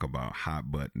want to talk about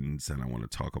hot buttons, and I want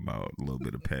to talk about a little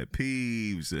bit of pet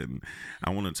peeves, and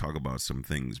I want to talk about some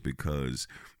things, because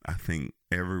I think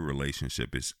every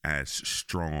relationship is as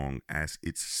strong as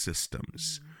its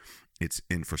systems. Mm-hmm. Its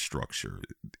infrastructure,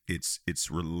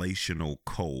 its relational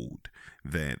code,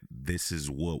 that this is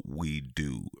what we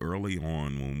do. Early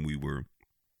on, when we were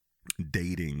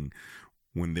dating,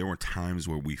 when there were times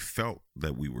where we felt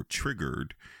that we were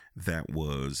triggered, that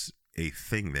was a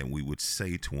thing that we would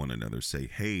say to one another, say,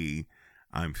 hey,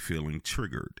 I'm feeling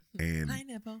triggered. And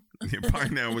pineapple.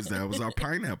 That was our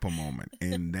pineapple moment.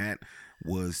 And that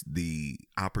was the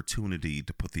opportunity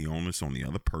to put the onus on the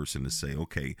other person to say,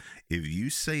 okay, if you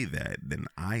say that, then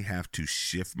I have to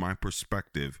shift my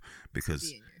perspective,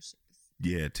 because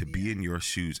to be in your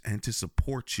shoes and to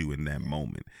support you in that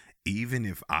moment. Even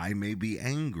if I may be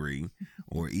angry,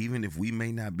 or even if we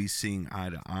may not be seeing eye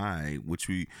to eye, which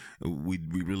we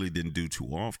really didn't do too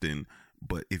often.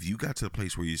 But if you got to the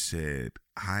place where you said,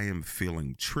 I am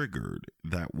feeling triggered,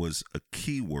 that was a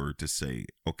key word to say,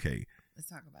 okay, let's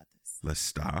talk about this. Let's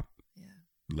stop. Yeah.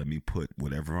 Let me put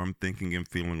whatever I'm thinking and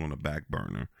feeling on a back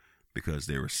burner, because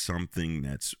there is something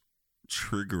that's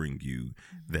triggering you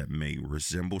that may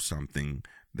resemble something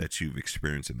that you've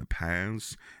experienced in the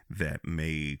past, that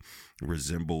may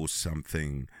resemble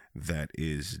something that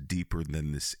is deeper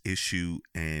than this issue,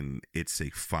 and it's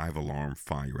a 5-alarm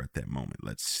fire at that moment.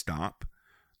 Let's stop,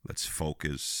 let's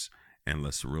focus, and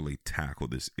let's really tackle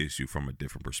this issue from a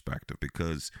different perspective,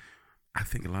 because I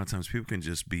think a lot of times people can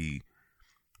just be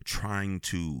trying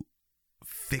to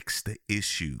fix the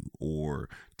issue or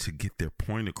to get their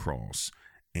point across,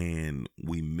 and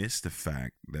we miss the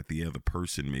fact that the other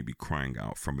person may be crying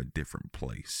out from a different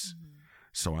place. Mm-hmm.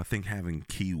 So I think having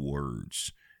key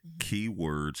words, key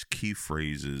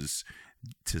phrases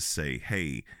to say,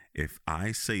 hey, if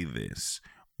I say this,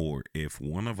 or if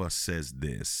one of us says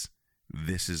this,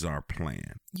 this is our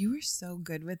plan. You were so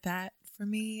good with that for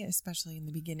me, especially in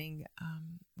the beginning,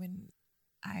 when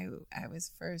I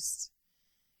was first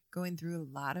going through a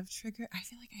lot of trigger. I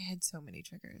feel like I had so many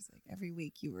triggers. Like every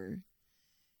week you were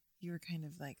kind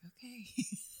of like, okay.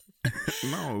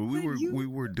 No, we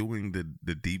were doing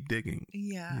the deep digging.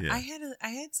 Yeah. I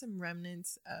had some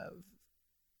remnants of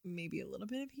maybe a little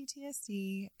bit of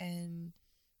PTSD and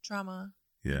trauma.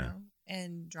 Yeah.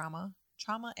 And trauma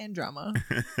and drama.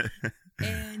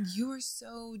 And you were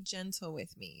so gentle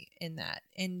with me in that.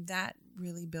 And that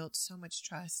really built so much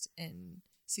trust and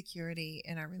security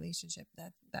in our relationship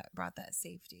that brought that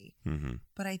safety. Mm-hmm.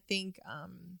 But I think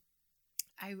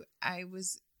I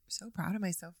was so proud of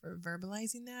myself for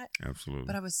verbalizing that. Absolutely.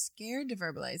 But I was scared to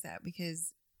verbalize that,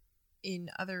 because in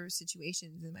other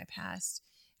situations in my past,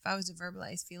 if I was to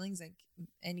verbalize feelings like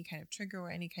any kind of trigger or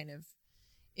any kind of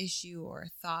issue or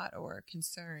thought or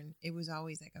concern, it was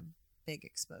always like a big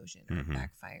explosion or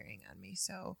backfiring on me.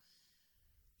 So,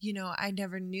 I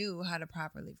never knew how to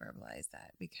properly verbalize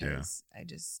that, because I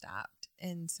just stopped.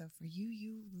 And so for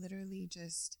you literally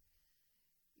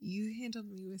you handled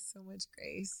me with so much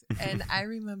grace. And I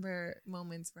remember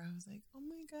moments where I was like, oh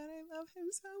my God, I love him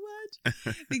so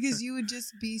much, because you would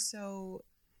just be so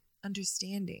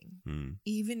understanding,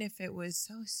 even if it was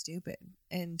so stupid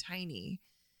and tiny.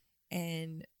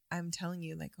 And I'm telling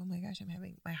you, like, oh my gosh,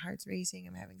 my heart's racing.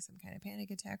 I'm having some kind of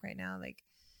panic attack right now. Like,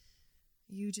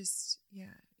 and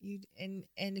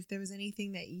if there was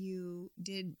anything that you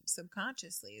did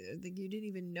subconsciously, that you didn't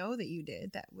even know that you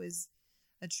did, that was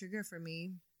a trigger for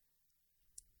me,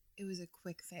 it was a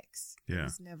quick fix. Yeah. It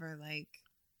was never like,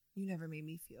 you never made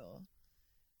me feel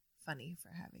funny for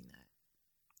having that.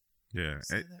 Yeah.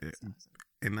 So that was awesome.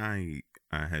 And I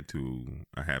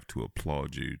have to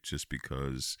applaud you, just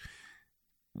because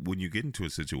when you get into a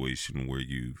situation where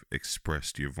you've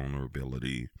expressed your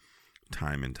vulnerability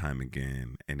time and time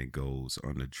again, and it goes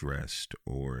unaddressed,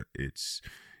 or it's,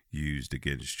 used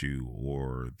against you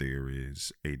or there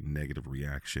is a negative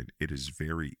reaction, it is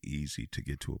very easy to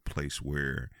get to a place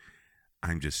where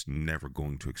I'm just never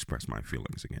going to express my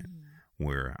feelings again.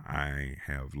 Where I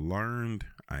have learned,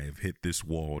 I have hit this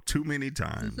wall too many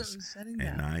times,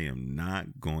 and I am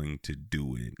not going to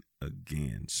do it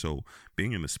again. So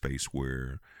being in a space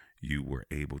where you were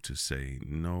able to say,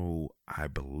 no, I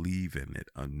believe in it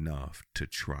enough to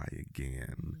try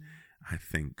again, I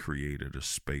think created a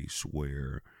space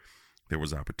where there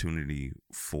was opportunity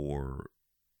for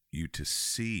you to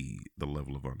see the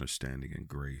level of understanding and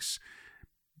grace.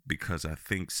 Because I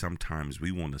think sometimes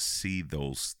we want to see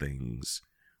those things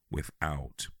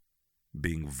without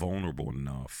being vulnerable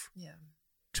enough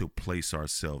to place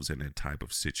ourselves in that type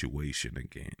of situation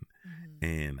again.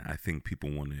 And I think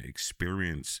people want to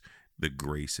experience the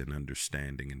grace and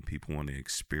understanding, and people want to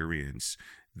experience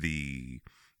the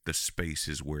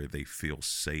spaces where they feel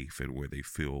safe and where they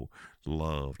feel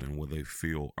loved and where they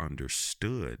feel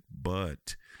understood,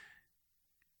 but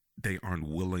they aren't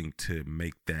willing to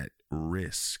make that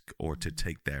risk or to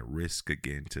take that risk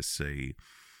again to say,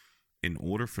 in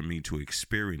order for me to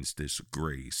experience this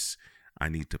grace, I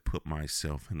need to put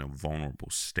myself in a vulnerable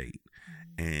state.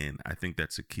 And I think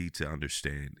that's a key to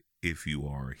understand if you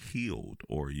are healed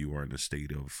or you are in a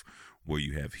state of where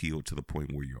you have healed to the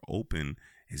point where you're open,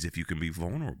 is if you can be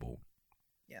vulnerable.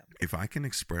 If I can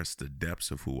express the depths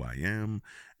of who I am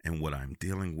and what I'm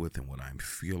dealing with and what I'm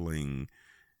feeling,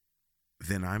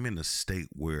 then I'm in a state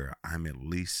where I'm at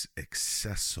least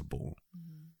accessible.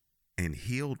 And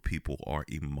healed people are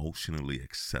emotionally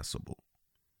accessible.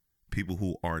 People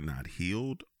who are not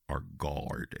healed are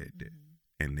guarded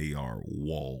and they are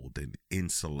walled and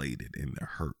insulated in their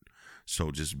hurt. So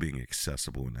just being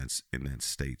accessible in that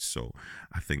state. So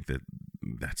I think that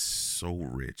that's so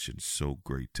rich and so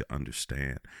great to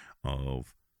understand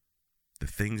of the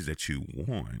things that you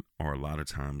want are a lot of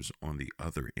times on the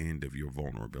other end of your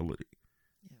vulnerability.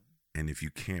 And if you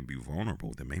can't be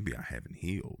vulnerable, then maybe I haven't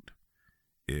healed.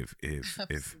 If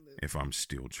I'm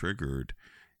still triggered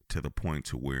to the point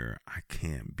to where I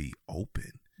can't be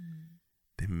open,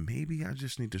 then maybe I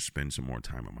just need to spend some more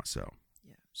time with myself.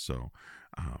 So,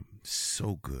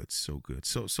 so good, so good.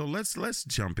 So let's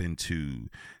jump into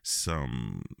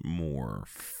some more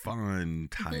fun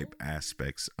type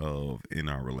aspects of in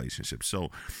our relationship. So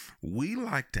we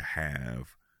like to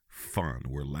have fun.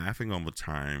 We're laughing all the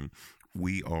time.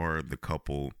 We are the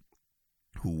couple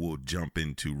who will jump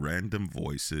into random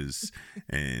voices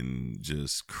and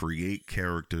just create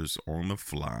characters on the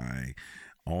fly.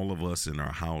 All of us in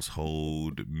our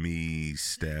household, me,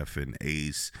 Steph, and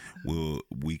Ace,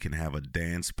 we can have a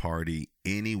dance party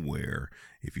anywhere.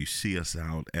 If you see us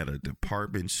out at a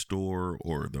department store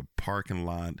or the parking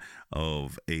lot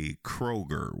of a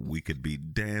Kroger, we could be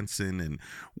dancing, and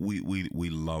we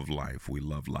love life. We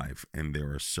love life. And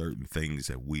there are certain things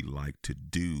that we like to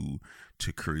do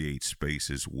to create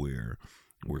spaces where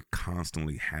we're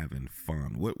constantly having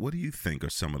fun. What do you think are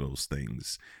some of those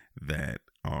things that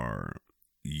are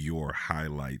your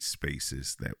highlight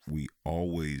spaces that we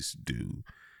always do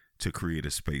to create a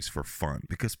space for fun?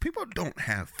 Because people don't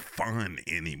have fun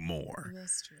anymore.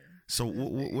 That's true. So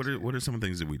what are some of the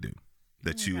things that we do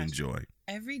that you enjoy?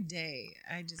 Every day,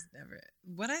 I just never.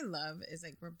 What I love is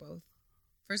like we're both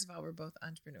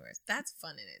entrepreneurs. That's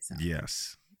fun in itself.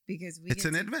 Yes. Because it's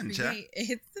an adventure.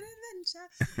 It's an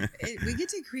adventure. We get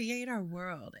to create our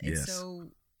world. And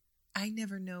so I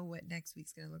never know what next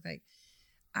week's going to look like.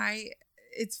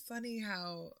 It's funny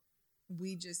how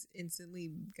we just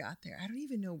instantly got there. I don't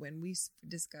even know when we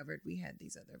discovered we had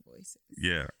these other voices.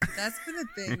 Yeah. That's been a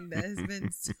thing that has been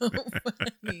so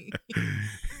funny.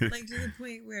 Like to the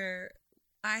point where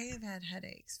I have had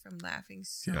headaches from laughing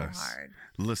so hard.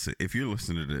 Listen, if you're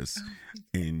listening to this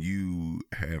and you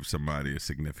have somebody, a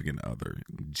significant other,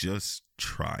 just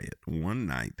try it. One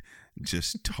night,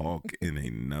 just talk in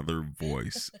another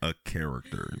voice, a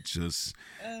character. Just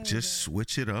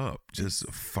switch it up.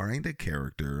 Just find a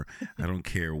character. I don't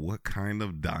care what kind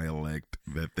of dialect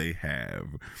that they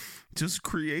have. Just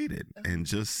create it and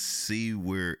just see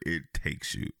where it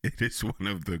takes you. It is one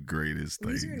of the greatest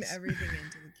things. We turn everything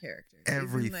into the character.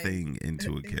 Everything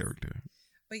into a character.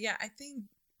 But yeah, I think,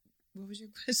 what was your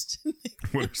question?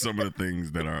 What are some of the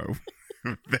things that are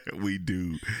that we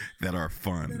do that are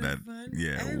fun?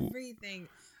 Yeah. Everything.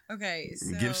 Okay,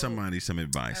 so give somebody some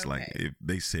advice. Okay. Like if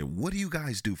they say, "What do you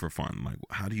guys do for fun?" Like,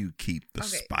 how do you keep the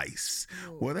spice?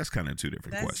 Ooh. Well, that's kind of two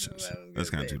different questions.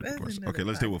 That's kind of two different questions. Okay,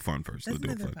 let's deal with fun first. Let's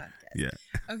deal with fun. Podcast. Yeah.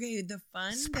 Okay, the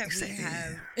fun spicy.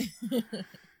 That we have.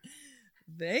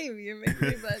 Baby, you're making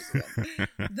me blush.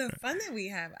 The fun that we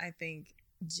have, I think,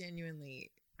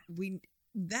 genuinely,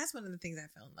 that's one of the things I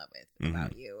fell in love with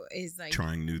about you is like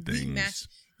trying new things.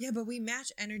 But we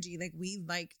match energy. Like we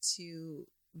like to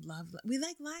we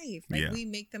like life. Like we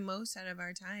make the most out of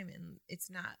our time, and it's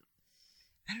not.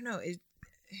 I don't know.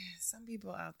 Some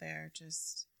people out there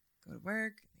just go to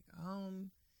work, they go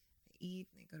home, they eat,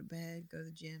 they go to bed, go to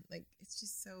the gym. Like it's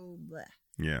just so bleh.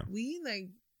 Yeah.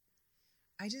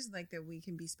 I just like that we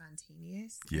can be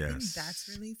spontaneous. Yes. I think that's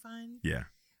really fun. Yeah.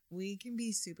 We can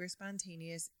be super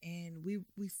spontaneous and we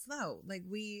flow. Like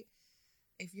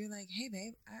if you're like, hey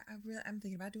babe, I'm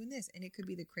thinking about doing this, and it could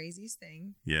be the craziest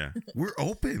thing. Yeah. We're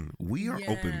open. We are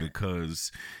open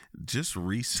because just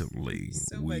recently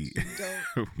much you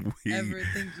don't ever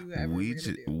think you ever were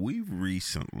gonna do. We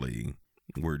recently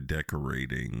were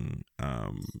decorating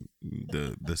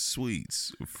the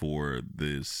suites for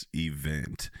this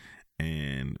event.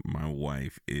 And my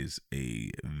wife is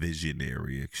a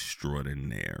visionary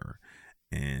extraordinaire,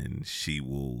 and she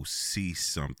will see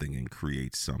something and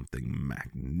create something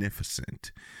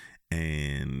magnificent.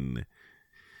 And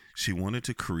she wanted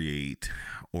to create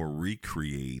or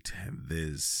recreate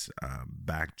this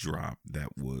backdrop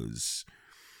that was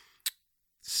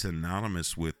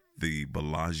synonymous with the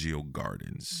Bellagio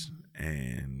Gardens.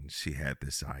 And she had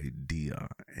this idea,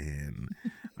 and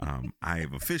I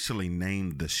have officially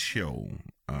named the show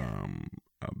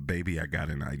Baby, I Got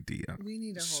an Idea. We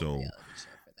need a whole reality show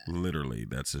for that. Literally,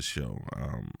 that's a show.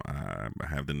 I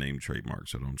have the name trademark,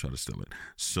 so don't try to steal it.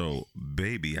 So,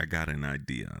 Baby, I Got an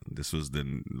Idea. This was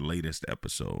the latest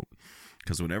episode.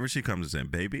 Because whenever she comes and says,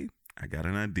 Baby, I got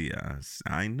an idea.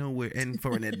 I know we're in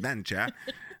for an adventure.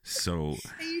 So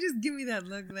and you just give me that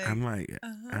look like I'm like,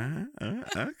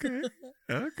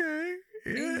 okay.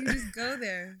 Yeah. And you just go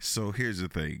there. So here's the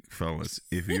thing, fellas.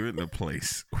 If you're in a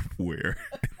place where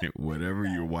whatever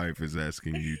your wife is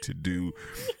asking you to do,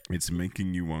 it's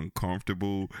making you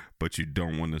uncomfortable, but you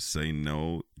don't want to say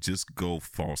no, just go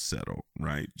falsetto,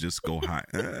 right? Just go high.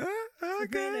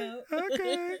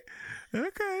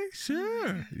 Okay,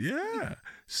 sure. Yeah.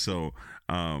 So,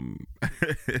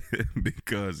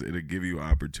 because it'll give you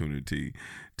opportunity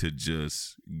to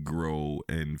just grow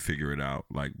and figure it out.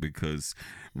 Like, because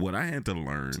what I had to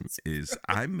learn is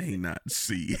I may not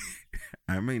see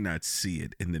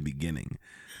it in the beginning,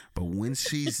 but when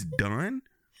she's done,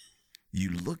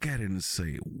 you look at it and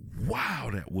say,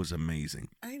 wow, that was amazing.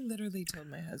 I literally told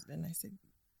my husband, I said,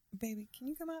 baby, can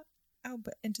you come out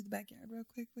into the backyard real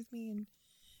quick with me and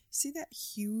see that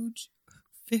huge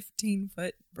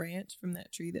 15-foot branch from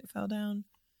that tree that fell down?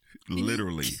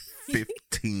 Literally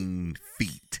 15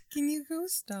 feet. Can you go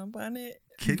stomp on it?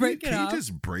 Can you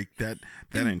just break that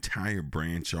entire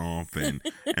branch off and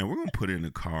we're going to put it in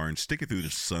a car and stick it through the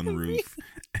sunroof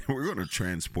and we're going to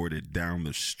transport it down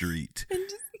the street,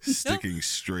 sticking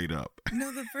straight up.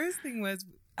 No, the first thing was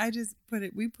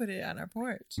we put it on our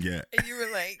porch. Yeah. And you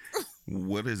were like,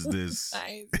 what is this?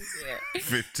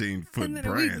 15-foot and then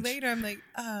branch? A week later, I'm like,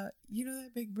 you know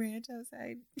that big branch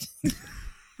outside?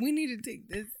 We need to take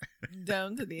this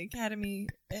down to the academy,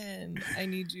 and I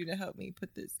need you to help me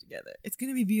put this together. It's going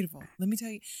to be beautiful. Let me tell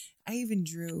you, I even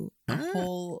drew a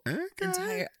whole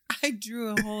entire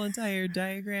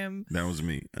diagram. That was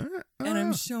me. And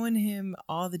I'm showing him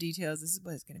all the details. This is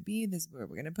what it's going to be. This is where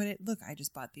we're going to put it. Look, I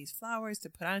just bought these flowers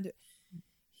to put onto it.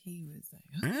 He was like,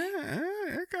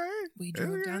 okay. We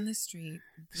drove down the street.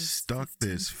 Stuck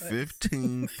this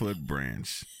 15-foot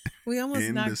branch. We almost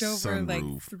knocked over sunroof.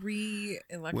 like 3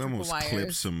 electrical wires. We almost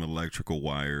clipped some electrical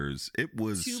wires. It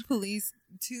was two police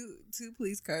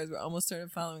cars were almost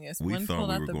started following us. We thought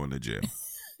we were going to jail.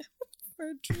 For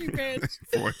a tree branch.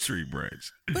 For a tree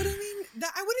branch. But I mean,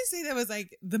 I wouldn't say that was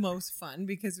like the most fun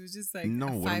because it was just like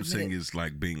what I'm saying is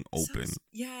like being open.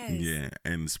 Yes. Yeah,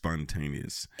 and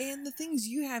spontaneous. And the things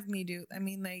you have me do, I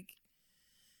mean, like.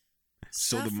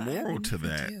 So the moral to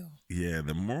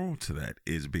that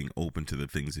is being open to the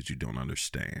things that you don't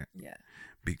understand. Yeah.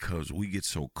 Because we get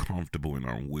so comfortable in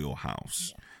our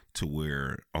wheelhouse. Yeah. To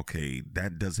where, okay,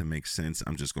 that doesn't make sense.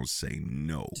 I'm just going to say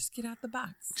no. Just get out the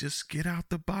box. Just get out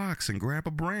the box and grab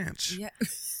a branch. Yeah.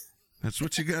 That's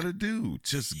what you got to do.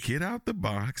 Just get out the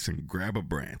box and grab a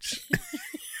branch.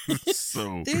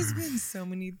 So there's been so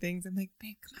many things. I'm like,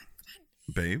 babe, come on.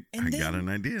 Babe, I got an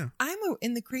idea.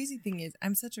 And the crazy thing is,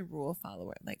 I'm such a rule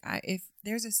follower. Like, if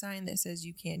there's a sign that says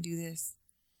you can't do this,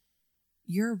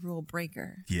 you're a rule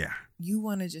breaker. Yeah. You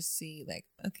want to just see, like,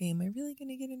 okay, am I really going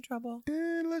to get in trouble?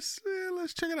 Let's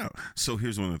check it out. So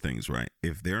here's one of the things, right?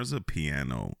 If there's a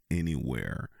piano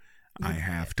anywhere, I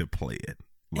have to play it.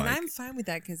 Like, and I'm fine with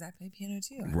that because I play piano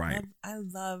too. Right. I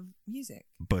love music.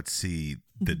 But see,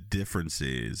 the difference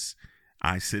is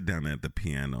I sit down at the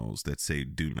pianos that say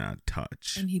 "Do not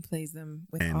touch," And he plays them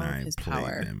with and all of I his play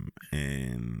power. them,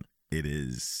 and it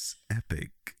is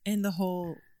epic. And the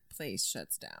whole place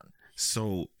shuts down.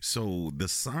 So the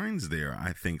signs there,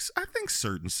 I think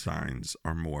certain signs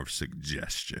are more of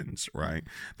suggestions, right?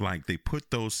 Like they put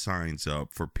those signs up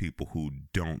for people who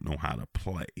don't know how to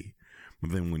play.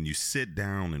 But then when you sit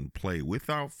down and play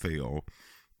without fail,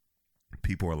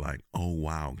 people are like, "Oh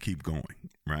wow, keep going,"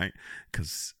 right?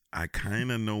 Because I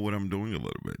kind of know what I'm doing a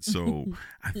little bit. So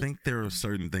I think there are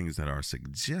certain things that are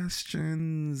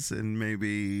suggestions and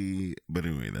maybe, but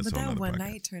anyway, that's But all. that one podcast.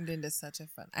 night turned into such a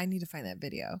fun. I need to find that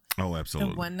video. Oh,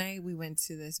 absolutely. The one night we went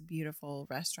to this beautiful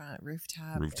restaurant,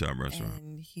 rooftop restaurant.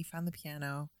 and he found the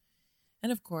piano.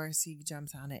 And of course he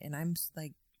jumps on it and I'm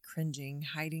like cringing,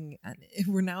 hiding.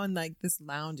 We're now in like this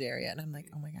lounge area and I'm like,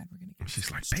 oh my God, we're going to get She's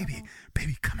like, trouble.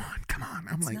 baby, come on.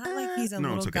 I'm It's like, not like he's a no,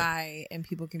 little it's okay. guy and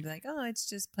people can be like, oh, it's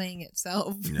just playing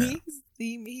itself. Yeah.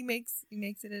 he makes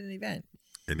it an event.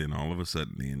 And then all of a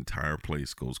sudden, the entire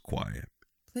place goes quiet.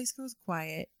 Place goes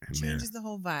quiet, And changes the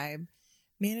whole vibe.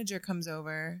 Manager comes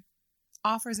over,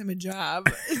 offers him a job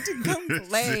to come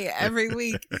play every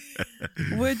week,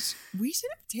 which we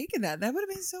should have taken that. That would have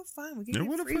been so fun. We could It get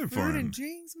would have free been food fun. and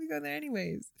drinks. We go there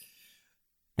anyways.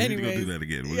 We need to go do that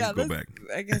again. We need to go back.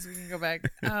 I guess we can go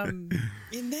back. And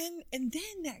then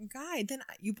that guy. Then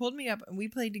you pulled me up and we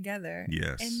played together.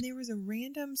 Yes. And there was a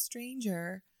random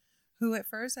stranger who at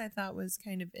first I thought was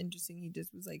kind of interesting. He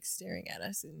just was like staring at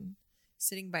us and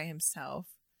sitting by himself.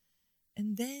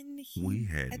 And then We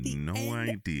had no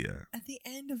idea. At the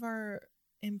end of our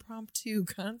impromptu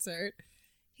concert,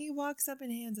 he walks up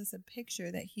and hands us a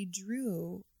picture that he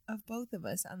drew of both of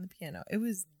us on the piano.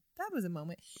 That was a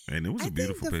moment. And it was a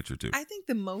beautiful picture, too. I think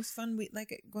the most fun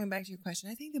going back to your question,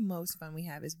 I think the most fun we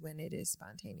have is when it is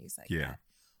spontaneous like that.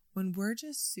 When we're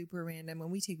just super random,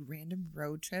 when we take random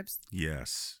road trips.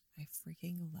 Yes. I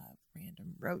freaking love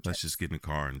random road trips. Let's just get in the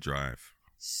car and drive.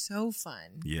 So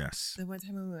fun. Yes. The one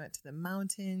time when we went to the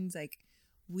mountains, like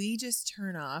we just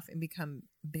turn off and become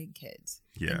big kids.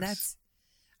 Yes. And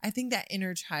I think that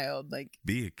inner child, like,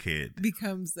 be a kid,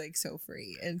 becomes like so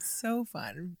free and so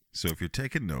fun. So if you're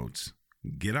taking notes,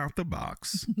 get out the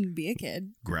box, be a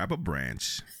kid, grab a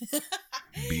branch,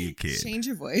 be a kid, change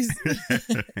your voice,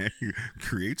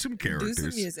 create some characters,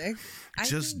 do some music.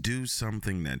 Just do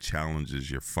something that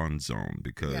challenges your fun zone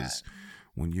because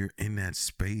when you're in that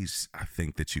space, I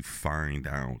think that you find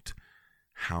out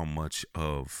how much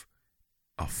of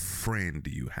a friend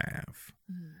you have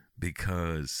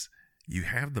because you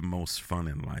have the most fun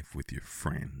in life with your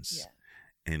friends.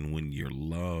 Yeah. And when your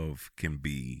love can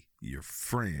be your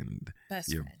friend,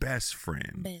 best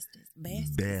friend. Best.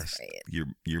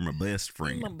 You're my best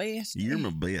friend. You're my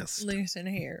best. Listen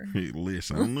here. Hey,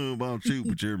 listen, I don't know about you,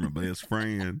 but you're my best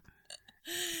friend.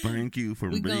 Thank you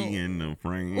for being a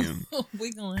friend.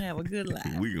 We're going to have a good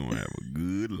life. We're going to have a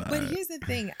good life. But here's the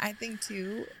thing. I think,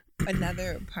 too,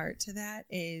 another part to that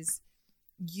is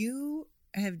you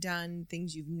have done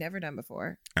things you've never done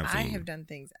before. Absolutely. I have done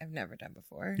things I've never done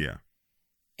before. Yeah.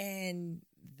 And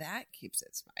that keeps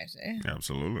it spicy.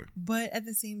 Absolutely. But at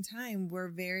the same time, we're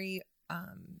very, I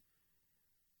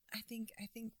think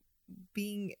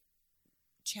being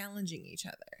challenging each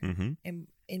other. Mm-hmm.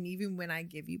 And even when I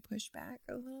give you pushback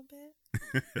a little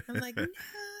bit, I'm like, no, I'm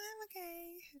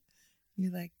okay.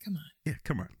 You're like, come on. Yeah,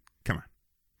 come on.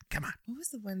 What was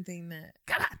the one thing that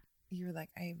come on. You were like,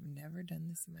 I've never done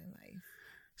this in my life?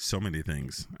 So many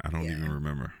things. I don't even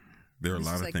remember. There are a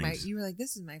lot of things. You were like,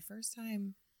 this is my first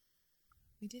time.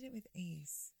 We did it with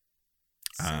Ace.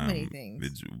 So many things.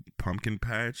 It's pumpkin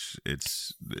patch.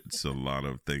 It's a lot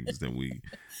of things that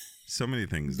so many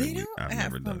things that I've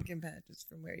never done. Pumpkin patches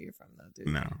from where you're from, though, do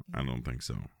No, they? I don't think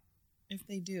so. If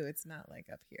they do, it's not like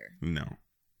up here. No,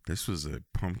 this was a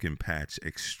pumpkin patch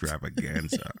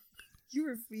extravaganza. You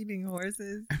were feeding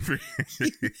horses.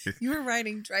 You were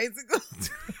riding tricycles.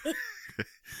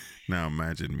 Now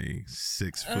imagine me,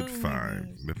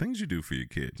 6'5". The things you do for your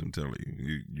kids, I'm telling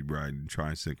you. You ride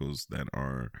tricycles that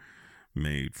are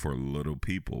made for little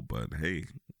people. But hey,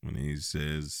 when he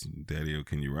says, Daddy,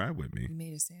 can you ride with me? You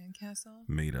made a sandcastle?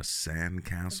 Made a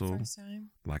sandcastle. For the first time?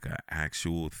 Like an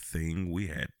actual thing. We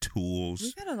had tools.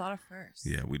 We had a lot of firsts.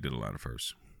 Yeah, we did a lot of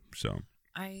firsts. So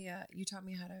you taught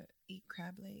me how to eat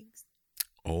crab legs.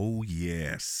 Oh,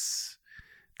 yes.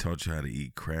 Taught you how to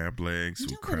eat crab legs.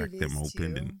 We cracked them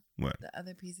open. And what? The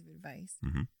other piece of advice.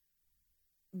 Mm-hmm.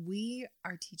 We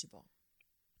are teachable.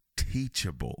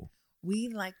 Teachable. We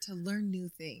like to learn new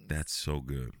things. That's so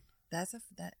good.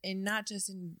 And not just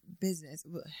in business,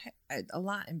 a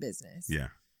lot in business. Yeah.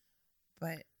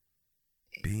 But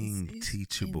Being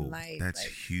teachable, life, that's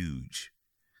huge.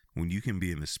 When you can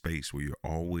be in a space where you're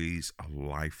always a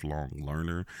lifelong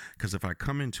learner. Because if I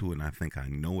come into it and I think I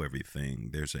know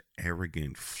everything, there's an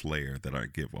arrogant flair that I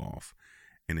give off.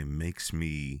 And it makes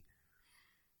me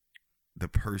the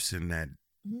person that...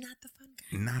 Not the fun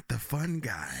guy. Not the fun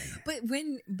guy.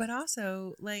 But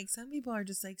also, like, some people are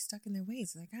just, like, stuck in their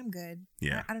ways. Like, I'm good.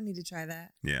 Yeah. I don't need to try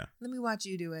that. Yeah. Let me watch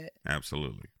you do it.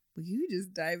 Absolutely. Well, you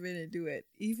just dive in and do it.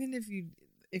 Even if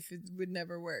it would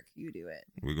never work, you do it.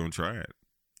 We're going to try it.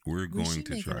 We're going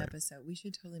to try it. We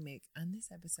should totally make on this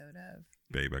episode of...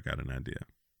 Babe, I got an idea.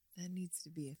 That needs to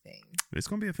be a thing. It's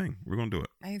going to be a thing. We're going to do it.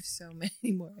 I have so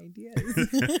many more ideas.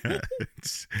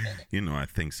 I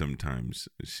think sometimes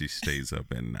she stays up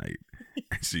at night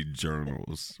and she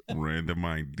journals random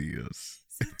ideas.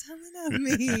 Stop telling on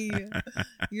me.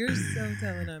 You're so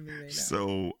telling on me right now.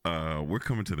 So we're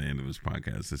coming to the end of this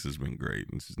podcast. This has been great.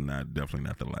 This is definitely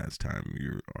not the last time.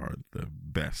 You are the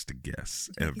best guests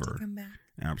ever. Come back?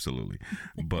 Absolutely.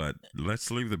 But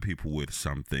let's leave the people with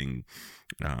something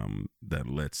that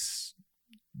lets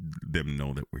them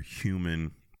know that we're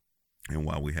human. And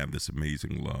while we have this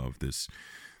amazing love, this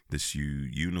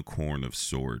unicorn of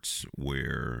sorts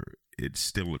where it's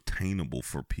still attainable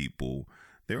for people,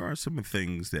 there are some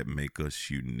things that make us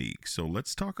unique. So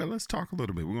let's talk a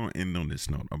little bit. We're going to end on this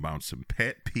note about some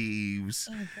pet peeves,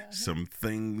 some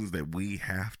things that we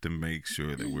have to make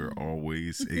sure that we're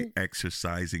always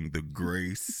exercising the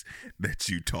grace that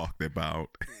you talked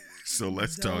about. So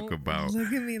let's talk about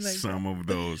some of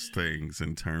those things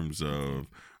in terms of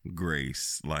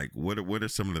grace. Like what are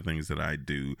some of the things that I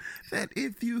do that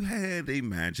if you had a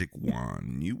magic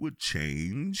wand, you would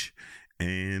change?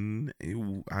 And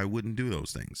I wouldn't do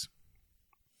those things.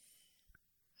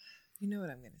 You know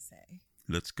what I'm going to say.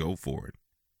 Let's go for it.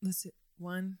 Listen,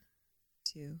 1,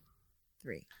 2,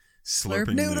 3.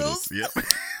 Slurping noodles. Yep.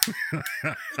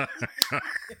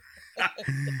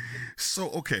 So,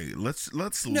 okay, let's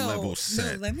level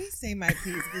set. No, let me say my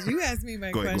piece because you asked me my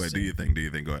question. Go ahead. Do you think?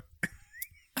 Go ahead.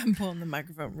 I'm pulling the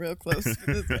microphone real close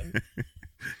for this one.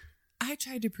 I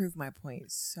tried to prove my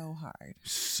point so hard.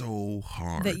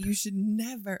 That you should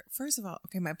never... First of all,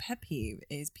 okay, my pet peeve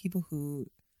is people who...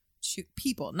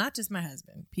 People, not just my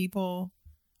husband. People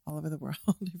all over the world,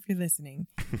 if you're listening.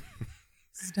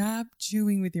 Stop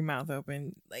chewing with your mouth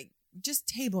open. Like, just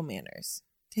table manners.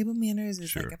 Table manners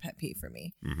is like a pet peeve for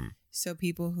me. Mm-hmm. So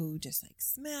people who just like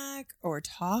smack or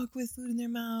talk with food in their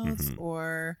mouths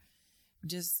or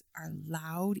just are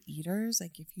loud eaters.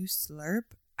 Like, if you slurp,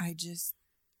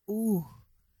 ooh,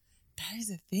 that is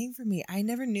a thing for me. I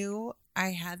never knew I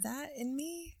had that in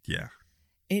me. Yeah.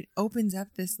 It opens up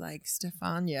this like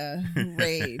Stefani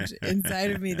rage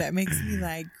inside of me that makes me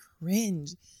like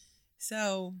cringe.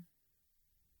 So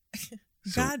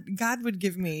God would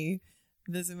give me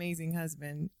this amazing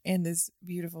husband and this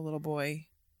beautiful little boy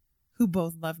who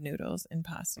both love noodles and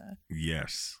pasta.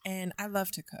 Yes. And I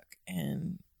love to cook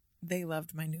and they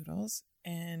loved my noodles.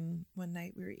 And one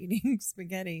night we were eating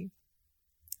spaghetti.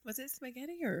 Was it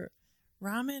spaghetti or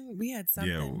ramen? We had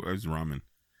something. Yeah, it was ramen.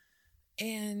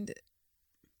 And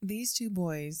these two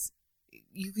boys,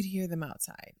 you could hear them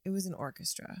outside. It was an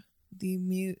orchestra. The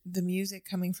music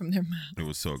coming from their mouths. It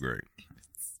was so great. It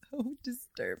was so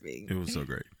disturbing. It was so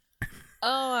great.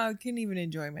 Oh, I couldn't even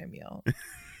enjoy my meal.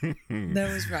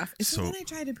 That was rough. So then I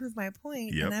tried to prove my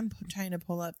point, and I'm trying to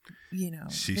pull up,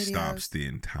 She videos. Stops the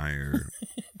entire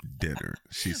dinner.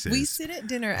 She says, we sit at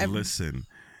dinner. Listen,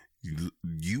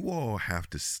 you all have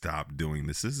to stop doing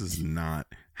this. This is not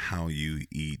how you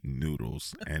eat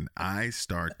noodles. And I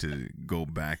start to go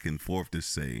back and forth to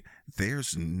say,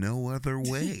 there's no other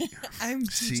way. I'm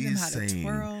teaching them how to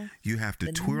twirl. You have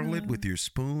to twirl it with your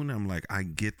spoon. I'm like, I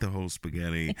get the whole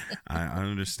spaghetti. I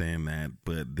understand that.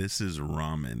 But this is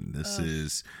ramen. This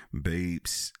is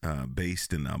based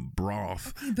in a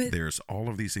broth. Okay, there's all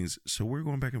of these things. So we're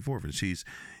going back and forth. And she's,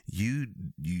 you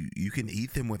can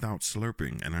eat them without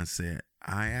slurping. And I said,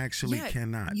 I actually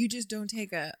cannot. You just don't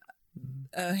take a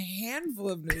handful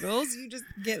of noodles. You just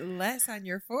get less on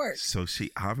your fork. So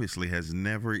she obviously has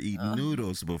never eaten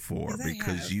noodles before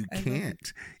because you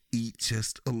can't eat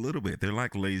just a little bit. They're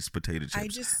like Lay's potato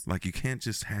chips. Like you can't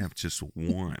just have just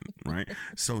one, right?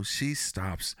 So she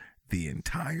stops the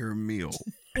entire meal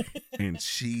and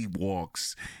she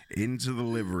walks into the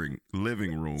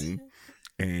living room.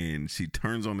 And she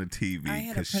turns on the TV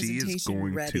because she is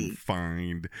going to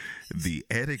find the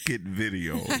etiquette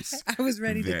videos. I was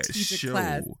ready to teach a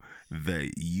class.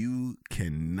 That you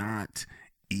cannot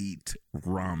eat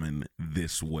ramen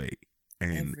this way.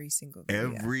 And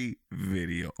every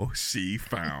video she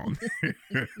found,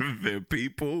 the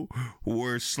people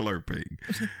were slurping.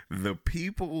 The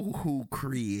people who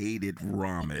created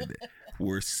ramen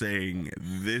were saying,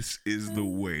 this is the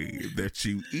way that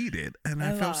you eat it. And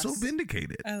I felt so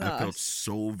vindicated. I felt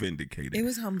so vindicated. It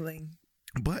was humbling.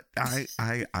 But I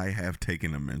have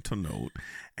taken a mental note,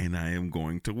 and I am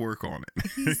going to work on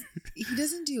it. He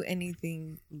doesn't do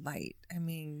anything light. I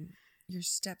mean, your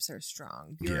steps are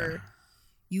strong.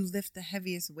 You lift the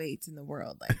heaviest weights in the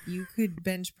world. Like, you could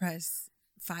bench press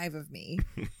 5 of me.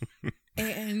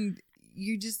 And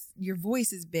your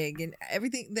voice is big and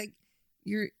everything. Like,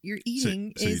 your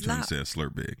eating so is you're loud. trying to say I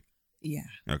slurp big? Yeah.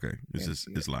 Okay.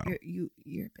 It's loud.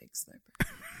 You're a big slurper.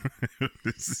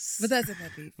 But that's a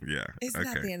pet peeve. Yeah. It's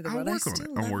not the end of the world. I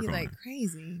still love you like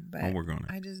crazy, but I'll work on it.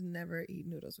 I just never eat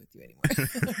noodles with you anymore.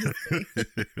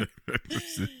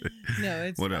 No,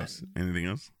 it's what fun. else? Anything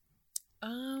else?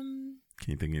 Can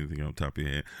you think of anything on top of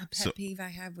your head? A pet peeve I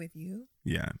have with you?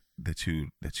 Yeah, that you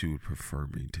would prefer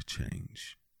me to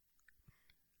change.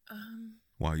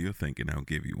 While you're thinking, I'll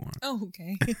give you one. Oh,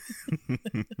 okay.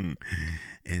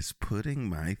 Is putting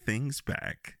my things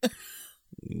back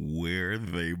where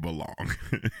they belong.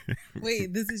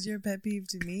 Wait, this is your pet peeve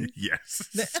to me? Yes.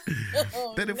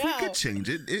 That if we could change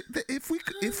it, if we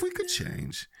could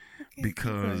change, okay,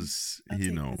 because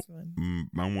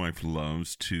my wife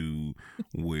loves to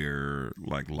wear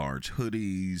like large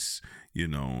hoodies,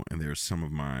 and there's some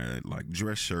of my like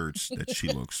dress shirts that she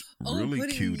looks really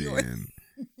cute in.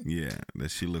 Yeah, that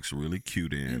she looks really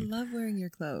cute in. I love wearing your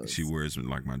clothes. She wears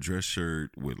like my dress shirt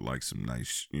with like some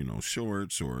nice,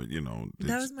 shorts or,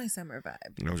 That was my summer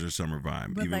vibe. That was your summer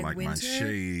vibe. But even like winter, my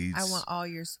shades. I want all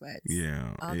your sweats.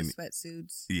 Yeah. All the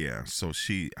sweatsuits. Yeah. So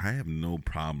I have no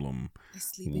problem I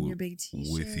sleep in your big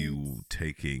t-shirts. With you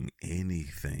taking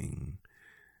anything.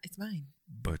 It's mine.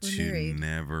 But you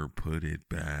never put it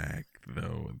back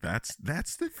though. That's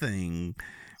the thing.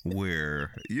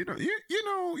 Where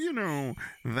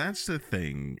that's the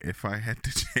thing. If I had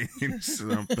to change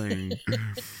something,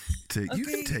 you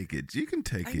can take it. You can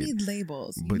take it. I need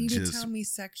labels. You need to tell me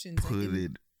sections. Put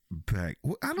it back.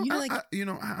 Well, I don't.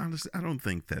 I honestly, I don't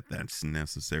think that's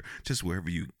necessary. Just wherever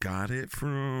you got it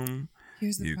from.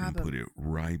 Here's the problem. You can put it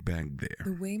right back there.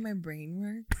 The way my brain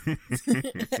works,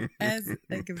 as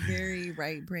like a very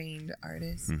right-brained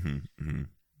artist.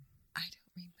 I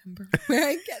don't remember where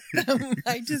I get them.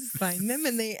 I just find them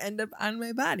and they end up on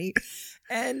my body.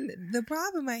 And the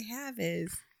problem I have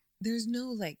is there's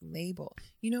no like label.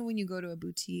 When you go to a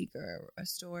boutique or a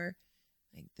store,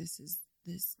 like this,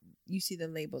 you see the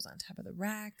labels on top of the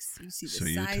racks. You see the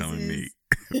sizes. So you're telling me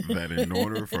that in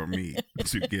order for me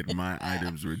to get my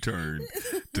items returned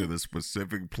to the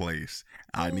specific place,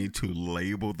 I need to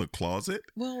label the closet?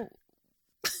 Well,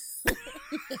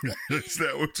 is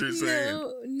that what you're saying?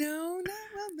 No, not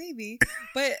well, maybe.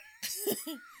 But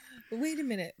wait a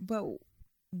minute. But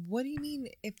what do you mean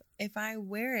if I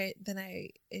wear it, then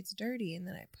it's dirty and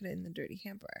then I put it in the dirty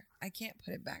hamper? I can't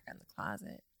put it back on the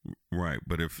closet. Right,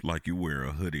 but if like you wear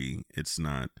a hoodie, it's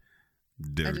not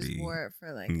dirty. I just wore it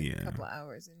for like a couple of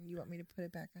hours, and you want me to put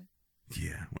it back on?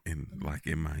 Yeah, like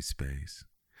in my space.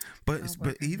 But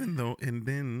even though, and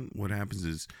then what happens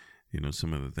is,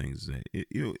 some of the things that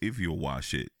if you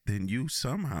wash it, then you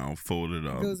somehow fold it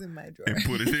up. It goes in my drawer and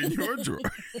put it in your drawer.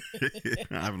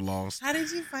 I've lost. How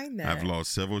did you find that? I've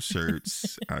lost several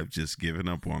shirts. I've just given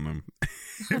up on them.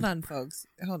 Hold on, folks.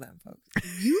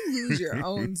 You lose your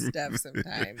own stuff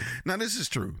sometimes. Now this is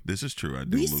true. I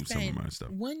do lose some of my stuff.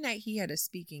 One night he had a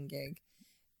speaking gig,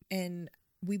 and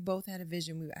we both had a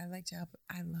vision. I like to help.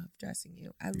 I love dressing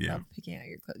you. I love picking out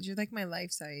your clothes. You're like my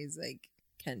life size, like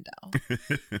Ken doll.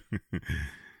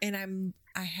 And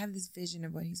I have this vision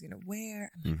of what he's gonna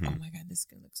wear. I'm like, oh my God, this is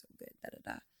gonna look so good. Da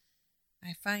da da.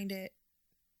 I find it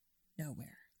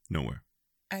nowhere.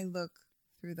 I look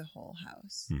through the whole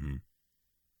house.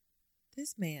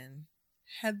 This man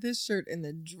had this shirt in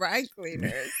the dry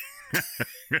cleaners. And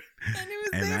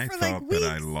it was there for like weeks.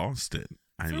 That I lost it.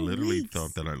 I literally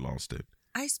thought that I lost it.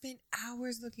 I spent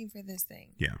hours looking for this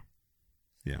thing. Yeah.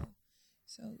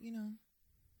 So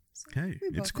hey,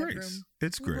 it's grace.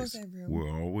 It's grace.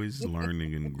 We're always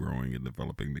learning and growing and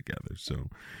developing together. So,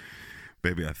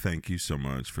 baby, I thank you so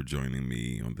much for joining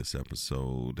me on this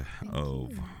episode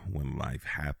of When Life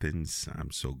Happens.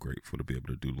 I'm so grateful to be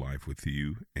able to do life with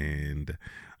you. And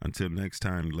until next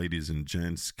time, ladies and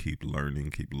gents, keep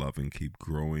learning, keep loving, keep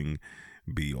growing.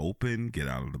 Be open, get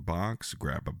out of the box,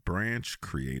 grab a branch,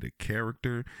 create a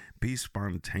character, be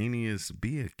spontaneous,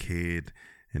 be a kid,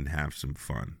 and have some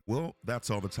fun. Well,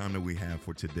 that's all the time that we have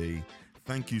for today.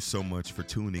 Thank you so much for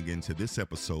tuning into this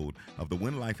episode of the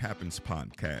When Life Happens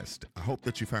podcast. I hope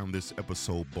that you found this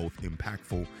episode both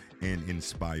impactful and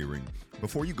inspiring.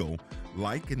 Before you go,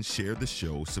 like and share the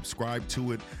show, subscribe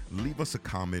to it, leave us a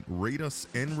comment, rate us,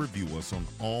 and review us on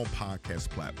all podcast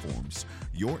platforms.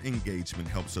 Your engagement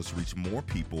helps us reach more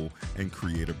people and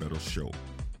create a better show.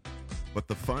 But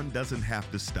the fun doesn't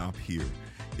have to stop here.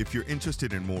 If you're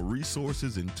interested in more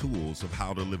resources and tools of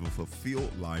how to live a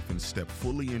fulfilled life and step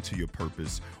fully into your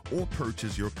purpose, or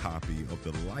purchase your copy of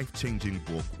the life-changing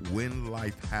book, When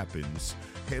Life Happens,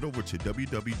 head over to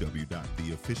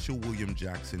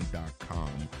www.theofficialwilliamjackson.com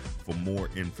for more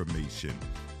information.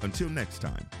 Until next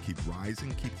time, keep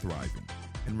rising, keep thriving,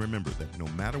 and remember that no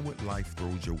matter what life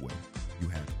throws your way, you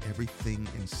have everything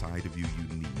inside of you you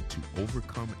need to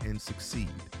overcome and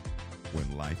succeed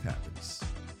when life happens.